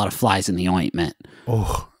flies in the ointment.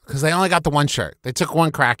 Oh, because they only got the one shirt. They took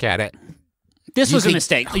one crack at it. This was a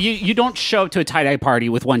mistake. You don't show up to a tie-dye party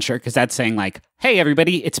with one shirt because that's saying like, hey,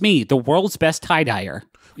 everybody, it's me, the world's best tie-dyer.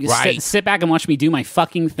 You Right. sit back and watch me do my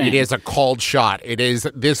fucking thing. It is a cold shot. It is,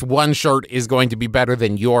 this one shirt is going to be better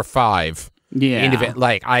than your 5. Yeah.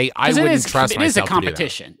 Like, I 'Cause wouldn't trust myself It is a to do that.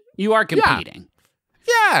 competition. You are competing.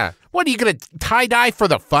 Yeah. What, are you going to tie-dye for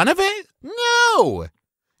the fun of it? No.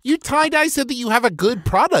 You tie-dye so that you have a good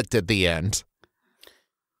product at the end.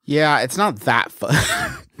 Yeah, it's not that fun.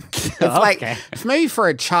 It's like, it's maybe for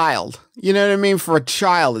a child. You know what I mean? For a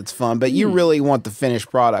child, it's fun, but you really want the finished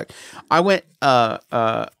product. I went,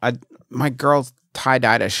 my girls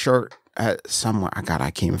tie-dyed a shirt somewhere. I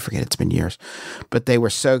can't even forget. It's been years. But they were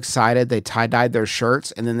so excited. They tie-dyed their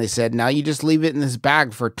shirts, and then they said, now you just leave it in this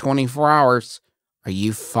bag for 24 hours. Are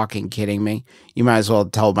you fucking kidding me? You might as well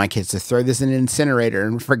tell my kids to throw this in an incinerator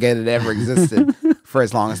and forget it ever existed for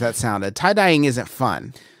as long as that sounded. Tie-dyeing isn't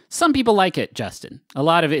fun. Some people like it, Justin. A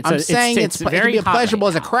lot of it. I'm saying it very can be hot pleasurable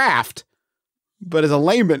right as a now. craft, but as a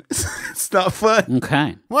layman, it's not fun.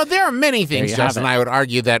 Okay. Well, there are many things, you have Justin, it. I would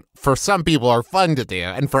argue that for some people are fun to do,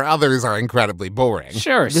 and for others are incredibly boring.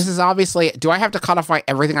 Sure. This is obviously, do I have to codify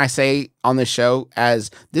everything I say on the show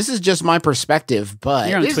as this is just my perspective, but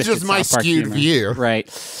You're on This is Twisted just my South Park skewed humor. view. Right.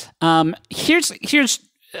 Here's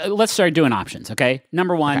let's start doing options, okay?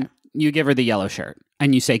 Number 1, you give her the yellow shirt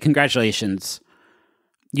and you say, congratulations,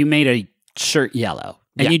 you made a shirt yellow.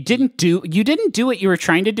 And Yeah. you didn't do what you were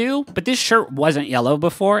trying to do, but this shirt wasn't yellow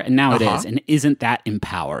before, and now it is. And isn't that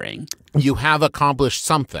empowering? You have accomplished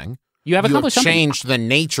something. You have accomplished something. changed the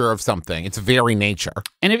nature of something. It's very nature.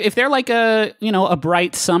 And if they're like a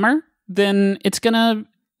bright summer, then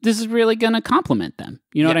this is really gonna compliment them.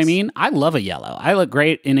 You know what I Yes. mean? I love a yellow. I look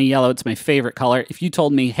great in a yellow. It's my favorite color. If you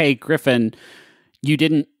told me, hey, Griffin, you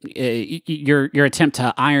didn't your attempt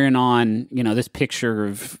to iron on this picture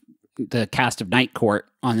of the cast of Night Court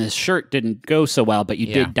on this shirt didn't go so well, but you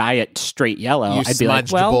did dye it straight yellow. You I'd be like,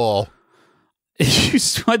 smudged well, bull. you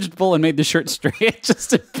smudged bull and made the shirt straight.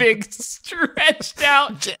 Just a big stretched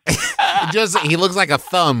out. He looks like a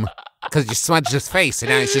thumb because you smudged his face, and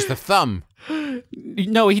now it's just a thumb.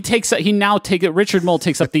 No, Richard Mole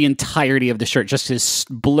takes up the entirety of the shirt, just his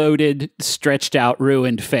bloated, stretched out,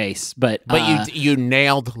 ruined face. But you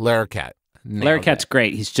nailed Larroquette. Larroquette's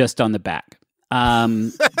great. He's just on the back.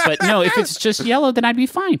 But no, if it's just yellow, then I'd be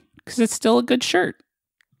fine because it's still a good shirt.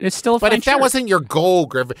 It's still a But fine if that shirt. wasn't your goal,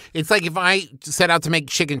 Griffin, it's like if I set out to make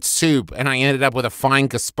chicken soup and I ended up with a fine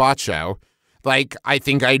gazpacho, like I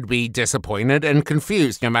think I'd be disappointed and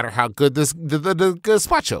confused no matter how good the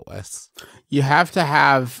gazpacho was. you have to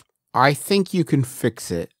have, I think you can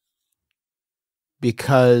fix it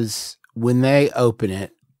because when they open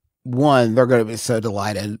it, one, they're going to be so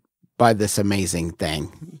delighted by this amazing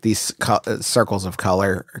thing. These circles of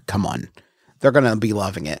color, come on. They're going to be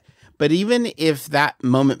loving it. But even if that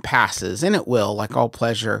moment passes, and it will, like all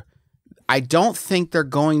pleasure, I don't think they're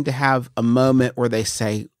going to have a moment where they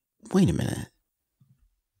say, Wait a minute.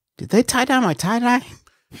 Did they tie-dye my tie-dye?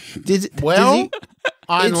 Well,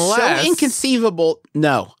 It's so inconceivable.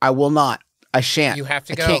 No, I will not. I shan't. You have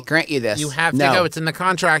to go. I can't grant you this. You have to go. It's in the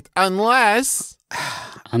contract. Unless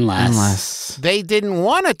they didn't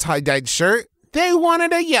want a tie-dyed shirt. They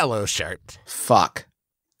wanted a yellow shirt. Fuck.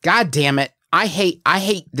 God damn it. I hate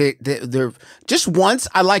the just once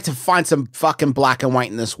I'd like to find some fucking black and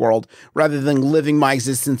white in this world rather than living my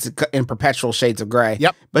existence in perpetual shades of gray.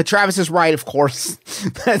 Yep. But Travis is right, of course.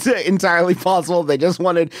 That's entirely possible. They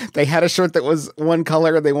had a shirt that was one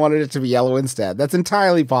color and they wanted it to be yellow instead. That's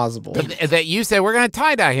entirely possible. That you said we're going to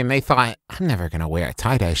tie-dye him. They thought, I'm never going to wear a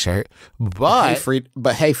tie-dye shirt. But free dye.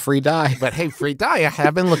 But hey, free dye. I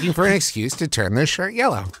have been looking for an excuse to turn this shirt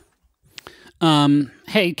yellow.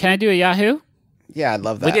 Hey, can I do a Yahoo? Yeah, I'd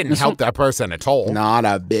love that. We didn't help that person at all. Not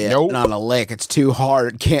a bit. Nope. Not a lick. It's too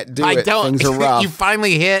hard. Can't do it. Things are rough. You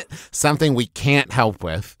finally hit something we can't help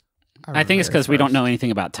with. I think it's because we don't know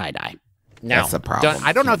anything about tie-dye. No. That's the problem.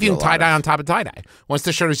 I don't know if you can tie-dye on top of tie-dye. Once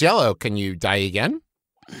the shirt is yellow, can you dye again?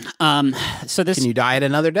 So this Can you dye it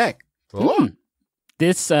another day?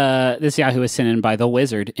 this Yahoo is sent in by the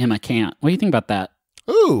wizard Emma Cant. What do you think about that?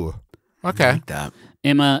 Ooh. Okay. Like that.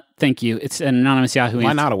 Emma, thank you. It's an anonymous Yahoo.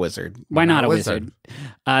 Why not a wizard? Why not a wizard?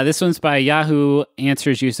 This one's by Yahoo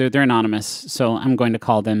Answers user. They're anonymous, so I'm going to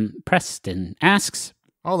call them Preston. Asks.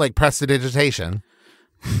 Oh, like prestidigitation.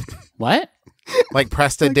 What? Like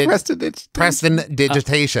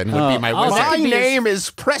prestidigitation would be my wizard. My name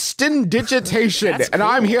is Preston Digitation, and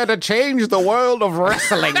I'm here to change the world of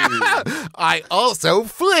wrestling. I also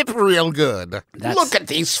flip real good. Look at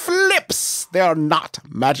these flips. They're not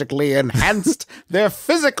magically enhanced. They're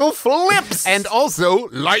physical flips. And also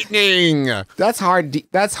lightning. That's hard.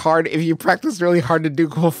 That's hard. If you practice really hard to do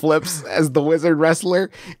cool flips as the wizard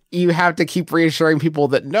wrestler, you have to keep reassuring people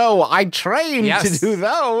that, no, I trained to do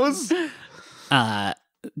those.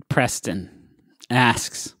 Preston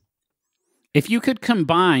asks, if you could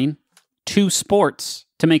combine two sports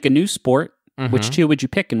to make a new sport, which two would you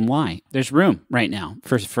pick and why? There's room right now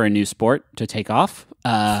for a new sport to take off.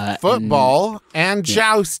 Football and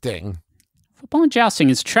jousting. Football and jousting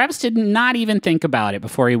is Travis did not even think about it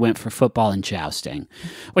before he went for football and jousting,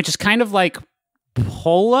 which is kind of like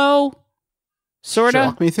polo, sort of.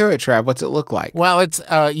 Walk me through it, Trav. What's it look like? Well, it's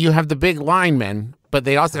you have the big linemen, but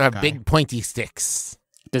they also have big pointy sticks.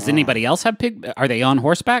 Does anybody else have Are they on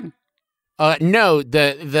horseback? No,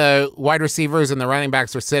 the wide receivers and the running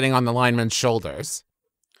backs are sitting on the linemen's shoulders.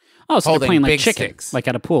 Oh, so they're playing like chicken, sticks. like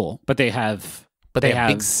at a pool, but they have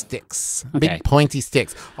big sticks, Okay. big pointy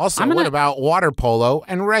sticks. Also, what about water polo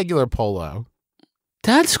and regular polo?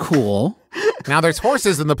 That's cool. Now there's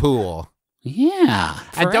horses in the pool. Yeah,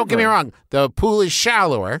 and don't get me wrong, the pool is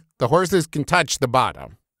shallower. The horses can touch the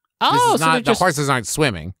bottom. Oh, so the horses aren't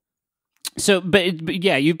swimming. So, but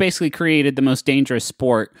yeah, you've basically created the most dangerous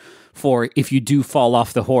sport for if you do fall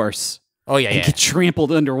off the horse. Oh yeah, and get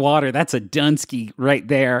trampled underwater. That's a Dunsky right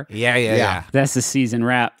there. Yeah. That's the season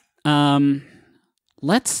wrap.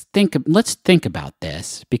 Let's think about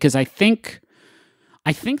this because I think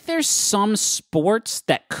there's some sports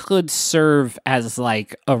that could serve as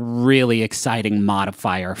like a really exciting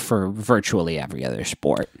modifier for virtually every other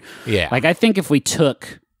sport. Yeah. Like I think if we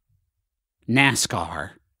took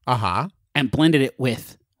NASCAR and blended it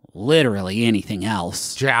with literally anything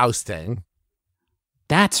else. Jousting.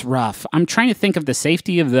 That's rough. I'm trying to think of the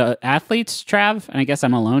safety of the athletes, Trav, and I guess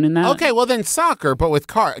I'm alone in that. Okay, well then soccer, but with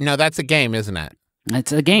car. No, that's a game, isn't it?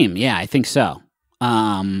 It's a game. Yeah, I think so.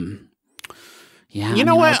 Yeah. You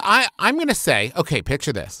know what? I'm going to say, okay,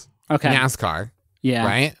 picture this. Okay. NASCAR. Yeah.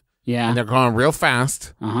 Right? Yeah. And they're going real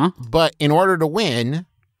fast. But in order to win,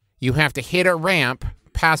 you have to hit a ramp,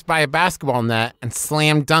 pass by a basketball net, and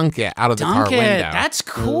slam dunk it out of the car window. That's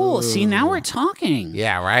cool. Ooh. See, now we're talking.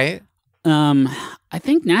 Yeah, right? I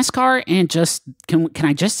think NASCAR and just can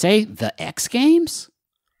I just say the X Games?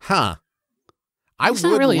 Huh. I would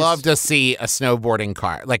love to see a snowboarding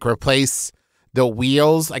car, like replace the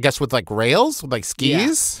wheels, I guess, with like rails, with like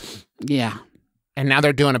skis. Yeah. And now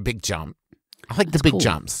they're doing a big jump. I like the big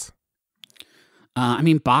jumps. I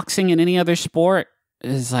mean, boxing and any other sport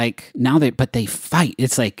is like but they fight.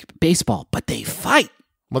 It's like baseball, but they fight.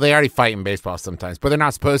 Well, they already fight in baseball sometimes, but they're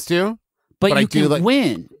not supposed to. But you can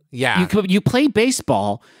win. Yeah. You play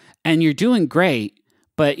baseball and you're doing great,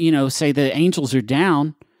 but, say the Angels are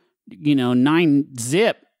down,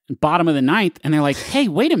 9-0, bottom of the ninth, and they're like, hey,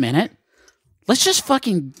 wait a minute. Let's just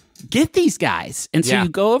fucking get these guys. And so you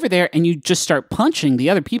go over there and you just start punching the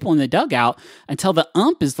other people in the dugout until the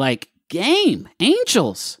ump is like, game,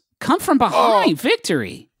 Angels, come from behind,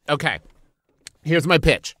 victory. Okay. Here's my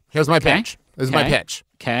pitch. This is my pitch.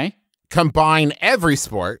 Okay. combine every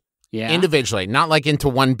sport Yeah. individually, not like into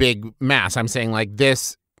one big mass. I'm saying like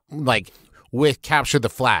this, like with capture the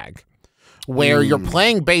flag, where you're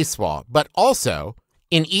playing baseball, but also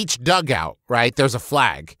in each dugout, right, there's a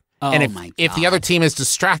flag. Oh, and my if the God. other team is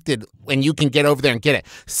distracted and you can get over there and get it.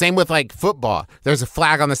 Same with like football. There's a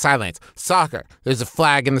flag on the sidelines. Soccer, there's a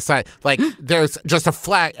flag in the side. Like there's just a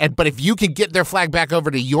flag. But if you can get their flag back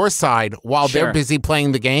over to your side while Sure. they're busy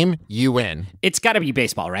playing the game, you win. It's got to be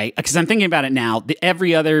baseball, right? Because I'm thinking about it now.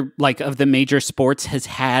 Every other like of the major sports has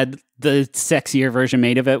had the sexier version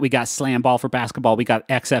made of it. We got slam ball for basketball. We got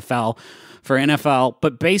XFL for NFL.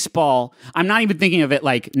 But baseball, I'm not even thinking of it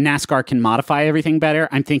like NASCAR can modify everything better.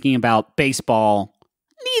 I'm thinking about baseball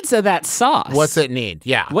needs of that sauce. What's it need?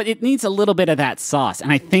 Yeah. What it needs a little bit of that sauce,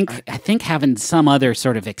 and I think having some other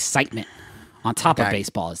sort of excitement on top of Okay.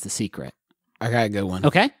 baseball is the secret. I got a good one.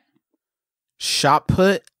 Okay. Shot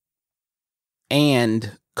put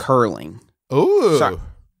and curling. Ooh. Sorry.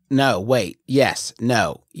 No, wait. Yes.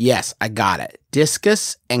 No. Yes, I got it.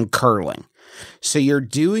 Discus and curling. So you're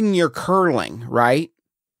doing your curling, right?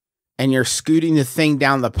 And you're scooting the thing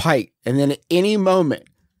down the pipe. And then at any moment,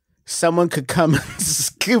 someone could come and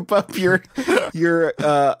scoop up your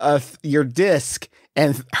disc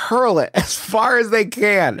and hurl it as far as they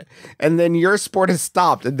can. And then your sport has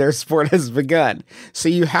stopped and their sport has begun. So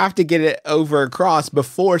you have to get it over across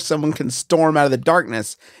before someone can storm out of the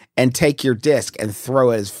darkness and take your disc and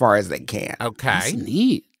throw it as far as they can. That's Okay.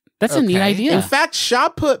 neat. That's a neat Okay. idea. In fact,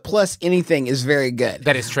 shot put plus anything is very good.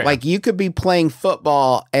 That is true. Like you could be playing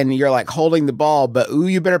football and you're like holding the ball, but ooh,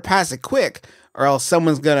 you better pass it quick or else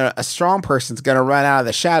a strong person's gonna run out of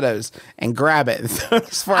the shadows and grab it and throw it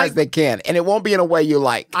as far as they can. And it won't be in a way you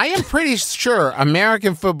like. I am pretty sure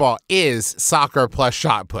American football is soccer plus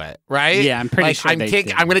shot put, right? Yeah, I'm pretty sure I'm they do.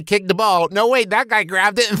 going to kick the ball. No, wait, that guy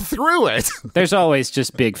grabbed it and threw it. There's always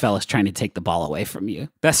just big fellas trying to take the ball away from you.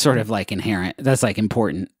 That's sort of like inherent. That's like an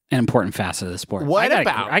important facet of the sport. What I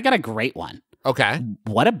about- got a great one. Okay.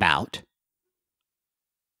 What about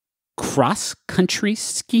cross-country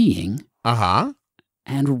skiing Uh-huh.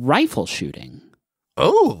 and rifle shooting?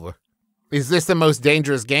 Oh, is this the most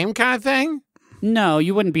dangerous game kind of thing? No,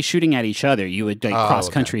 you wouldn't be shooting at each other. You would like, Oh,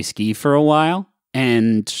 cross-country ski for a while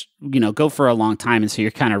and, go for a long time. And so you're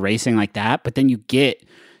kind of racing like that. But then you get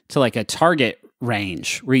to like a target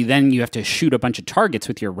range where you have to shoot a bunch of targets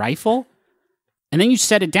with your rifle. And then you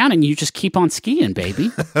set it down and you just keep on skiing, baby.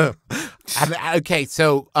 Okay,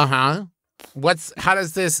 so, what's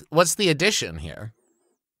the addition here?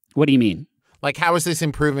 What do you mean? Like, how is this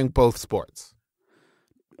improving both sports?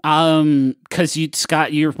 Because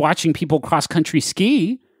you're watching people cross country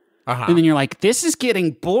ski, and then you're like, this is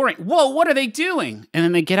getting boring. Whoa, what are they doing? And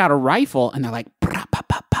then they get out a rifle and they're like, "Pra, pa,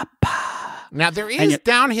 pa, pa, pa." Now, there And is you-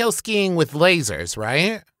 downhill skiing with lasers,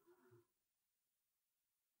 right?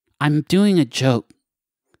 I'm doing a joke.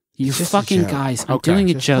 You It's just a fucking joke. guys, I'm Okay. doing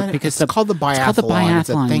a Just joke let it- because it's called the It's called the biathlon. It's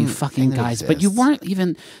a biathlon, thing- you fucking thing that guys. But you exists. weren't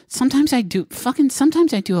even. Sometimes I do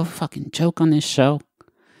a fucking joke on this show,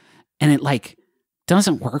 and it like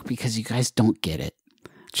doesn't work because you guys don't get it.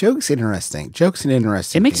 Joke's interesting. Joke's an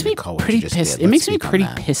interesting. It makes thing me to call what you pretty just pissed. did. It Let's makes me speak on pretty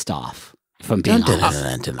that. pissed off. If I'm being Dun, dun, honest.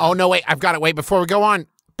 dun, dun, dun. Oh, no, wait, I've got it. Wait, before we go on,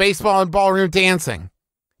 baseball and ballroom dancing.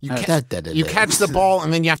 You Dun, dun, dun, you dun. catch the ball,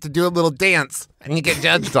 and then you have to do a little dance, and you get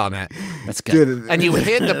judged on it. That's good. And you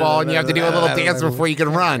hit the ball, and you have to do a little dance before you can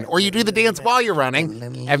run. Or you do the dance while you're running.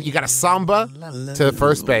 And you got a samba to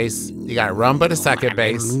first base. You got a rumba to second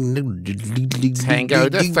base. Tango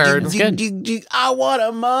to third. That's good. I want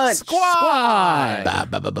a munch. Squad. Ba,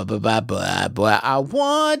 ba, ba, ba, ba, ba, ba, ba. I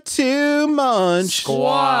want to munch.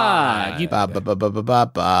 Squad. You- Ba, ba, ba, ba, ba, ba,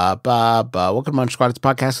 ba, ba, ba. Welcome to Munch Squad. It's a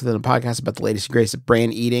podcast within a podcast about the latest and greatest of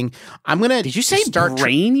brand eating. I'm gonna. Did you say start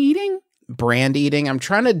brain eating? brand eating? I'm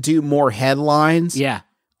trying to do more headlines. Yeah.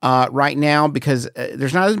 Right now because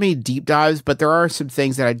there's not as many deep dives, but there are some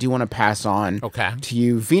things that I do want to pass on Okay. to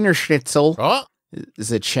you. Wiener Schnitzel Oh,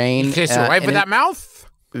 is a chain. you kiss your wife with that mouth?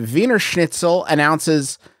 Wiener Schnitzel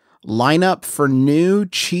announces lineup for new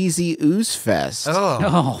cheesy Oozefest.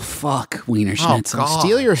 Oh, fuck. Wiener Schnitzel. God.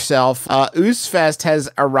 Steal yourself. Oozefest has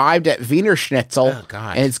arrived at Wiener Schnitzel, Oh,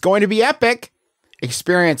 God. and it's going to be epic.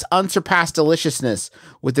 Experience unsurpassed deliciousness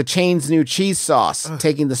with the chain's new cheese sauce,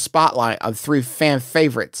 taking the spotlight on 3 fan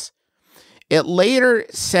favorites. It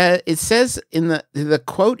says in the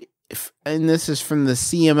quote, and this is from the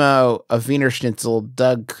CMO of Wiener Schnitzel,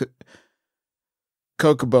 Doug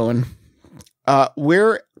Kokobone.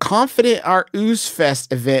 We're confident our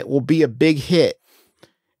Oozefest event will be a big hit.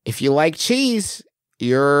 If you like cheese,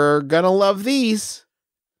 you're gonna love these.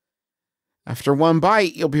 After one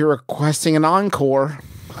bite, you'll be requesting an encore.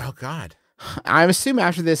 Oh, God. I assume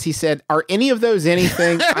after this, he said, "Are any of those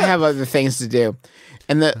anything? I have other things to do."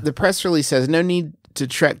 And the press release says, "No need to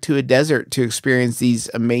trek to a desert to experience these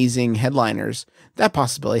amazing headliners." That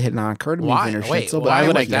possibility had not occurred to me, Why? Wiener Wait, Schnitzel. Why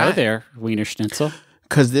would I go that? there, Wiener Schnitzel?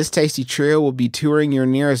 Because this tasty trio will be touring your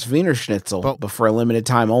nearest Wiener Schnitzel, But- but for a limited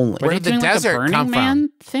time only. Where Are did they the doing, like, a desert Burning come Man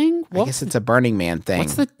thing? I guess it's a Burning Man thing.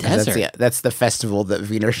 What's the 'Cause desert? That's the festival that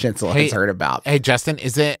Wiener Schnitzel Hey, has heard about. Hey, Justin,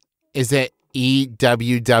 is it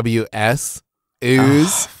EWWS?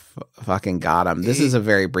 Ooze? Fucking got him. This is a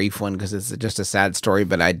very brief one because it's just a sad story,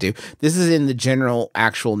 but I do. This is in the general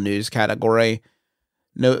actual news category.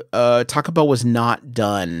 No, Taco Bell was not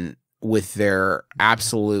done with their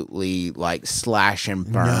absolutely like slash and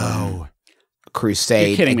burn No. crusade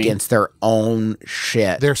You're kidding me. against their own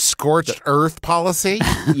shit. Their scorched earth policy?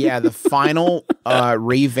 Yeah, the final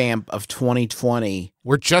revamp of 2020.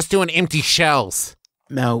 We're just doing empty shells.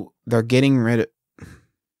 No, they're getting rid of.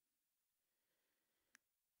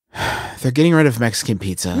 They're getting rid of Mexican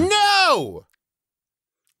pizza. No!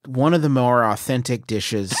 One of the more authentic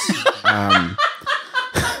dishes.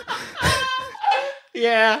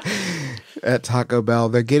 Yeah. At Taco Bell,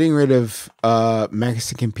 they're getting rid of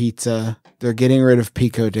Mexican pizza. They're getting rid of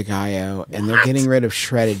pico de gallo, and they're getting rid of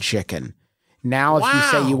shredded chicken. Now, if you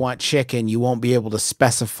say you want chicken, you won't be able to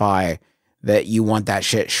specify that you want that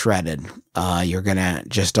shit shredded. You're gonna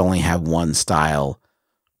just only have one style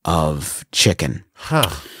of chicken. Huh.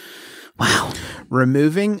 Wow.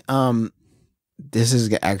 Removing this is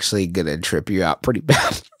actually gonna trip you out pretty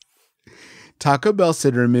bad. Taco Bell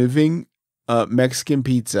said removing Mexican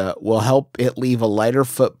pizza will help it leave a lighter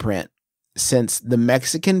footprint, since the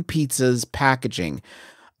Mexican pizza's packaging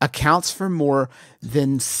accounts for more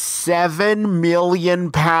than 7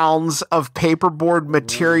 million pounds of paperboard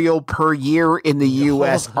material per year in the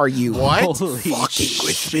U.S. Are you What? Holy fucking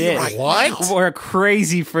with shit. me right What? We're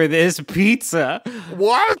crazy for this pizza.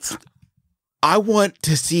 What? I want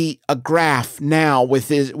to see a graph now with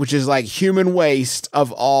this, which is like human waste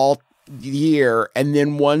of all year, and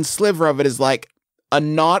then one sliver of it is like a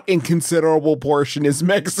not inconsiderable portion is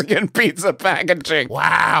Mexican pizza packaging.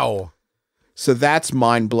 Wow. So that's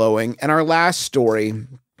mind-blowing. And our last story,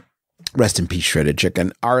 rest in peace, shredded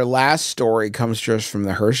chicken. Our last story comes to us from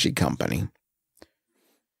the Hershey Company.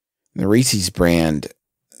 The Reese's brand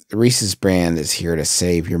is here to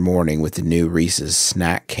save your morning with the new Reese's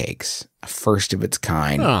snack cakes, a first of its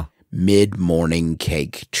kind Huh. mid-morning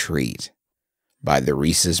cake treat by the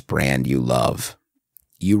Reese's brand you love.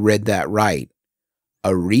 You read that right.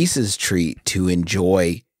 A Reese's treat to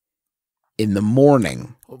enjoy in the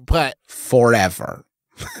morning But forever.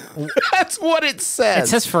 That's what it says. It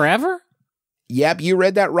says forever? Yep, you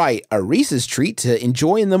read that right. A Reese's treat to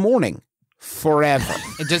enjoy in the morning forever.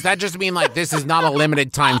 does that just mean like this is not a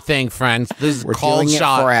limited time thing, friends? This is We're called doing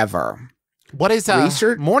shot. it forever. What is a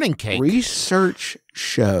Research- morning cake? Research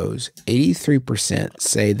shows 83%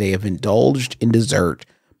 say they have indulged in dessert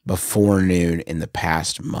before noon in the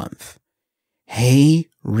past month. Hey,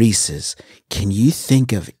 Reese's, can you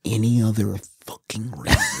think of any other fucking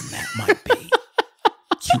reason that might be?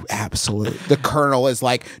 You absolute. The Colonel is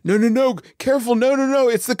like, no, careful, no,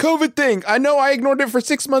 it's the COVID thing. I know I ignored it for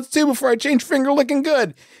 6 months too before I changed finger licking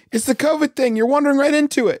good. It's the COVID thing. You're wandering right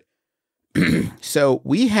into it. So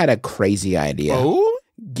we had a crazy idea. Oh?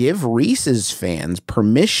 Give Reese's fans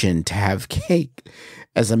permission to have cake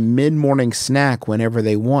as a mid-morning snack whenever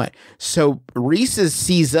they want. So Reese's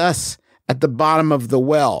sees us at the bottom of the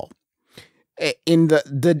well in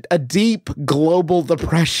a deep global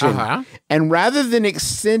depression. Uh-huh. And rather than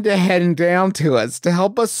extend a hand down to us to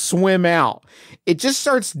help us swim out, it just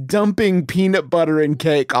starts dumping peanut butter and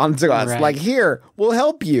cake onto us. Right. Like, here, we'll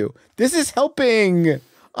help you. This is helping.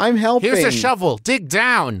 I'm helping. Here's a shovel. Dig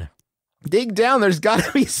down. Dig down. There's got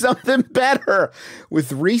to be something better.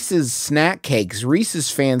 With Reese's snack cakes,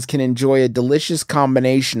 Reese's fans can enjoy a delicious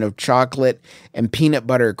combination of chocolate and peanut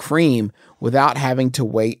butter cream without having to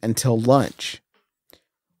wait until lunch.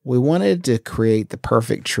 We wanted to create the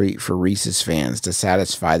perfect treat for Reese's fans to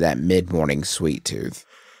satisfy that mid-morning sweet tooth,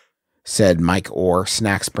 said Mike Orr,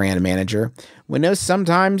 Snacks brand manager. We know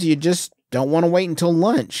sometimes you just don't want to wait until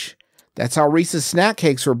lunch. That's how Reese's snack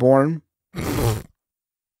cakes were born.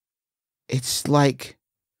 It's like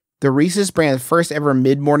the Reese's brand's first ever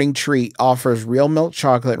mid-morning treat offers real milk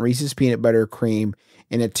chocolate and Reese's peanut butter cream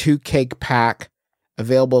in a 2-cake pack,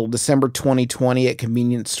 available December 2020 at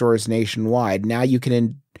convenience stores nationwide. Now you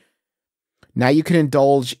can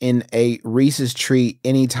indulge in a Reese's treat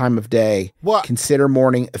any time of day. What? Consider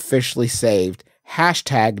morning officially saved.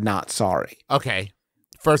 Hashtag not sorry. Okay.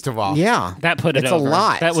 First of all, Yeah. That put it It's a over.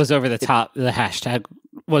 lot. That was over the top. The hashtag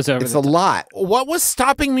was over It's the a top. lot. What was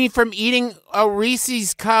stopping me from eating a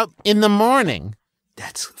Reese's cup in the morning?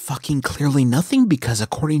 That's fucking clearly nothing because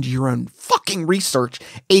according to your own fucking research,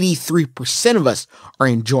 83% of us are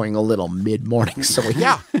enjoying a little mid-morning. So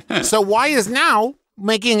Yeah. So why is now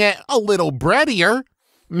making it a little breadier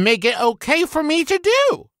make it okay for me to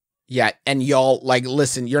do? Yeah, and y'all, like,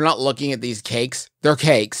 listen, you're not looking at these cakes. They're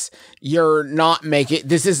cakes. You're not making,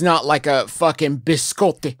 this is not like a fucking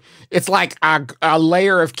biscotti. It's like a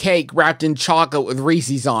layer of cake wrapped in chocolate with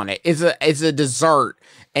Reese's on it. It's a dessert.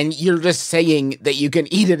 And you're just saying that you can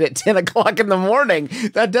eat it at 10 o'clock in the morning.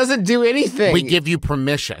 That doesn't do anything. We give you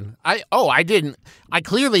permission. I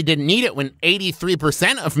clearly didn't need it when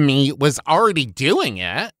 83% of me was already doing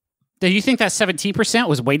it. Do you think that 17%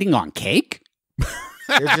 was waiting on cake?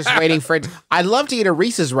 You're just waiting for it. I'd love to eat a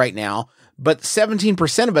Reese's right now, but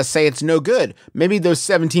 17% of us say it's no good. Maybe those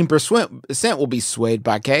 17% will be swayed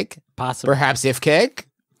by cake. Possibly. Perhaps if cake.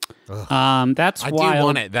 That's I wild. do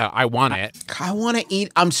want it, though. I want it. I want to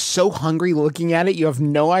eat. I'm so hungry looking at it. You have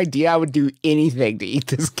no idea. I would do anything to eat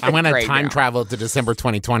this cake. I'm going right to time now. travel to December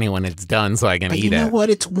 2020 when it's done so I can But eat you know it. what?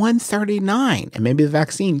 It's 139, and maybe the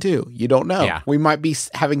vaccine too. You don't know. Yeah. We might be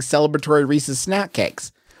having celebratory Reese's snack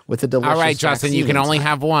cakes with the delicious. All right, Justin, you vaccine can only inside.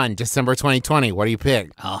 have one. December 2020. What do you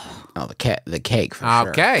pick? Oh, the cake for sure.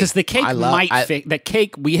 Okay. Because the cake might fix. The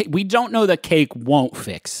cake, we don't know the cake won't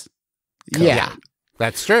fix. Yeah.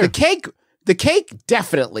 That's true. The cake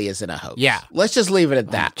definitely isn't a hoax. Yeah. Let's just leave it at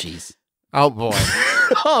that. Jeez. Oh, boy.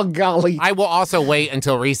 Oh, golly. I will also wait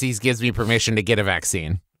until Reese's gives me permission to get a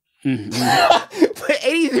vaccine. But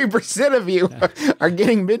 83% of you are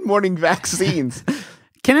getting mid-morning vaccines.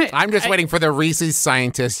 I'm just waiting for the Reese's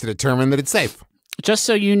scientists to determine that it's safe. Just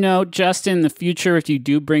so you know, Justin, in the future, if you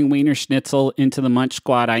do bring Wiener Schnitzel into the Munch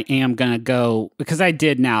Squad, I am going to go, because I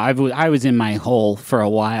did now. I was in my hole for a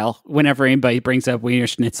while. Whenever anybody brings up Wiener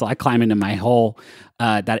Schnitzel, I climb into my hole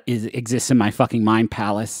that exists in my fucking mind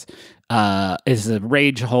palace. Is a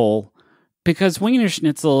rage hole, because Wiener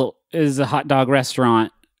Schnitzel is a hot dog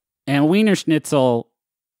restaurant, and Wiener Schnitzel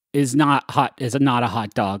is not a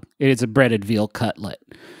hot dog. It is a breaded veal cutlet.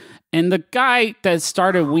 And the guy that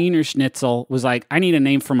started Wiener Schnitzel was like, I need a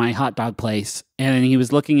name for my hot dog place. And then he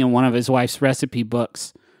was looking in one of his wife's recipe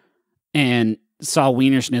books and saw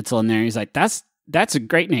Wiener Schnitzel in there. He's like, that's a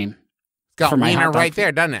great name. Got for my wiener hot dog right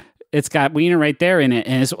there, doesn't it? It's got Wiener right there in it.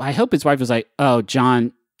 And I hope his wife was like, oh,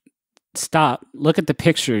 John, stop. Look at the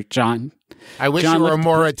picture, John. I wish John, you were a look-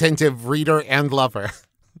 more attentive reader and lover.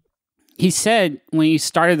 He said when he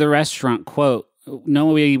started the restaurant, quote,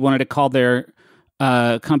 nobody wanted to call their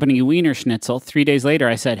company Wiener Schnitzel. 3 days later,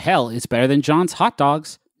 I said, hell, it's better than John's hot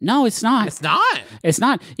dogs. No, it's not. It's not. It's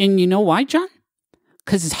not. And you know why, John?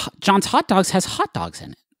 Because John's Hot Dogs has hot dogs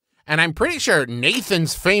in it. And I'm pretty sure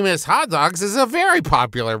Nathan's Famous Hot Dogs is a very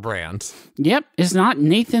popular brand. Yep, it's not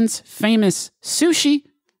Nathan's Famous Sushi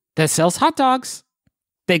that sells hot dogs.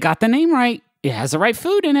 They got the name right. It has the right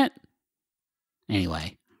food in it.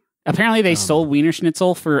 Anyway, apparently they sold Wiener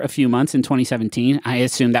Schnitzel for a few months in 2017. I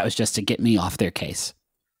assume that was just to get me off their case.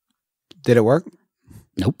 Did it work?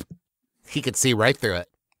 Nope. He could see right through it.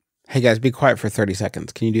 Hey, guys, be quiet for 30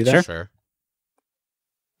 seconds. Can you do that? Sure.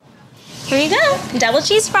 Here you go. Double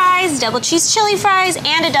cheese fries, double cheese chili fries,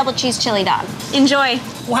 and a double cheese chili dog. Enjoy.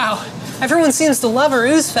 Wow, everyone seems to love our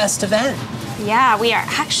Oozefest event. Yeah, we are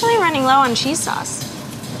actually running low on cheese sauce.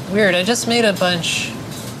 Weird, I just made a bunch.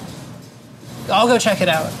 I'll go check it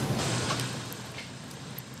out.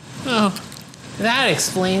 Oh, that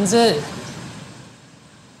explains it.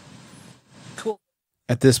 Cool.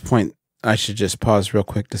 At this point, I should just pause real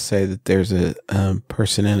quick to say that there's a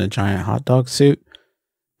person in a giant hot dog suit,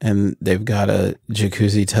 and they've got a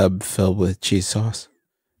jacuzzi tub filled with cheese sauce,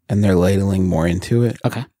 and they're ladling more into it.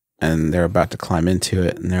 Okay. And they're about to climb into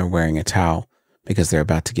it, and they're wearing a towel because they're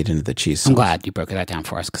about to get into the cheese sauce. I'm glad you broke that down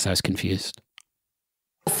for us because I was confused.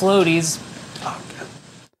 Floaties.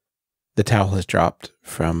 The towel has dropped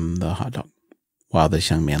from the hot dog while this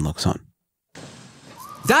young man looks on.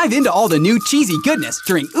 Dive into all the new cheesy goodness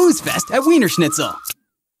during Oozefest at Wiener Schnitzel.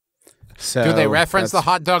 So Do they reference the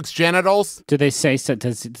hot dog's genitals? Do they say so?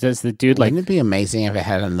 Does the dude like? Wouldn't it be amazing if it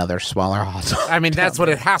had another smaller hot dog? I mean, that's what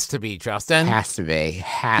it has to be, Justin. Has to be.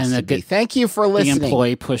 Has And to the be. good- Thank you for The listening.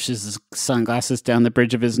 employee pushes his sunglasses down the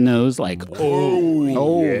bridge of his nose, like,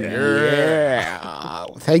 Oh, yeah.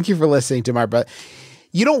 Thank you for listening to my brother.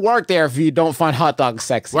 You don't work there if you don't find hot dogs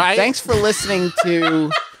sexy. Right? Thanks for listening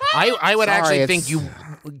to... I would Sorry, actually it's- think you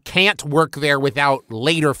can't work there without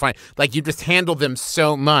later like you just handle them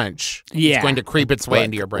so much. Yeah. It's going to creep its way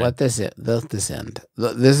into your brain. Let this end.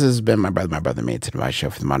 This has been My Brother Mate's advice show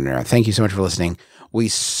for the modern era. Thank you so much for listening. We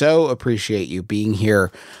so appreciate you being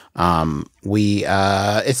here.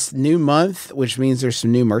 It's new month, which means there's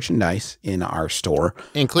some new merchandise in our store,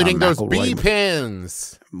 including those bee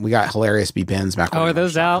pins. We got hilarious bee pins. Oh, are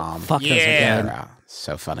those out? Fuck, those are good.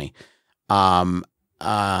 So funny. So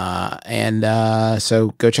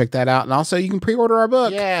go check that out, and also you can pre-order our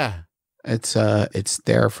book. Yeah, it's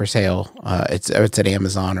there for sale. It's at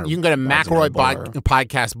Amazon, or you can go to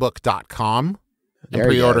McElroyPodcastBook.com and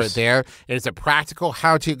pre-order it there. It is a practical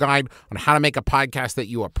how-to guide on how to make a podcast that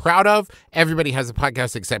you are proud of. Everybody has a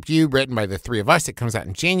podcast except you, written by the three of us. It comes out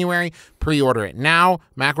in January. Pre-order it now.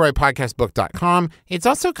 McElroyPodcastBook.com. It's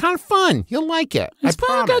also kind of fun. You'll like it. It's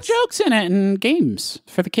fun. Got jokes in it and games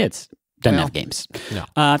for the kids. Doesn't have games. No.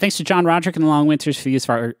 Thanks to John Roderick and the Long Winters for the use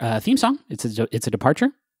of our theme song. It's a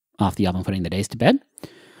departure off the album Putting the Days to Bed.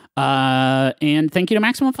 And thank you to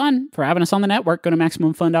Maximum Fun for having us on the network. Go to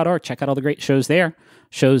MaximumFun.org. Check out all the great shows there.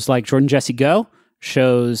 Shows like Jordan Jesse Go,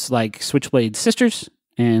 shows like Switchblade Sisters,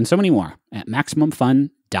 and so many more at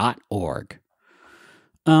MaximumFun.org.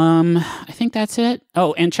 I think that's it.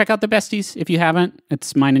 Oh, and check out The Besties if you haven't.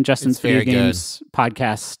 It's mine and Justin's Video Games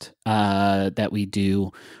podcast that we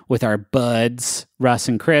do with our buds, Russ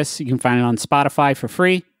and Chris. You can find it on Spotify for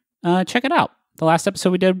free. Check it out. The last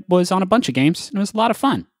episode we did was on a bunch of games, and it was a lot of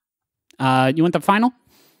fun. You want the final?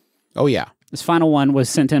 Oh, yeah. This final one was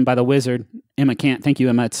sent in by the wizard, Emma Kant. Thank you,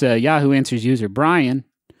 Emma. It's Yahoo Answers user Brian,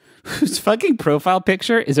 whose fucking profile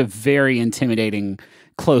picture is a very intimidating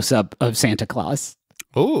close-up of Santa Claus.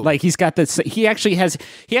 Ooh. Like he's got this. He actually has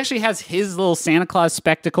his little Santa Claus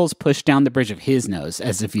spectacles pushed down the bridge of his nose,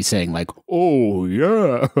 as if he's saying like, "Oh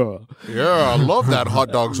yeah, yeah, I love that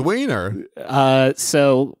hot dog's wiener."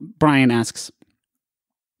 So Brian asks,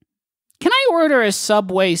 "Can I order a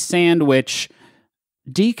Subway sandwich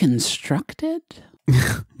deconstructed?"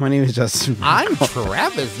 My name is Justin. I'm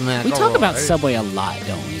Travis McElroy. We talk about Subway a lot,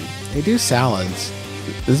 don't we? They do salads.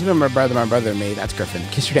 This has been My Brother and Me. That's Griffin.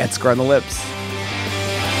 Kiss your dad square on the lips.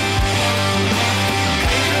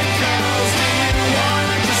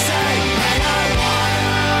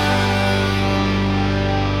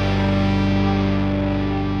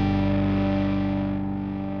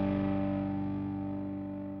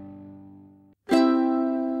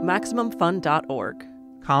 MaximumFun.org.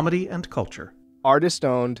 Comedy and culture. Artist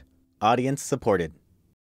owned. Audience supported.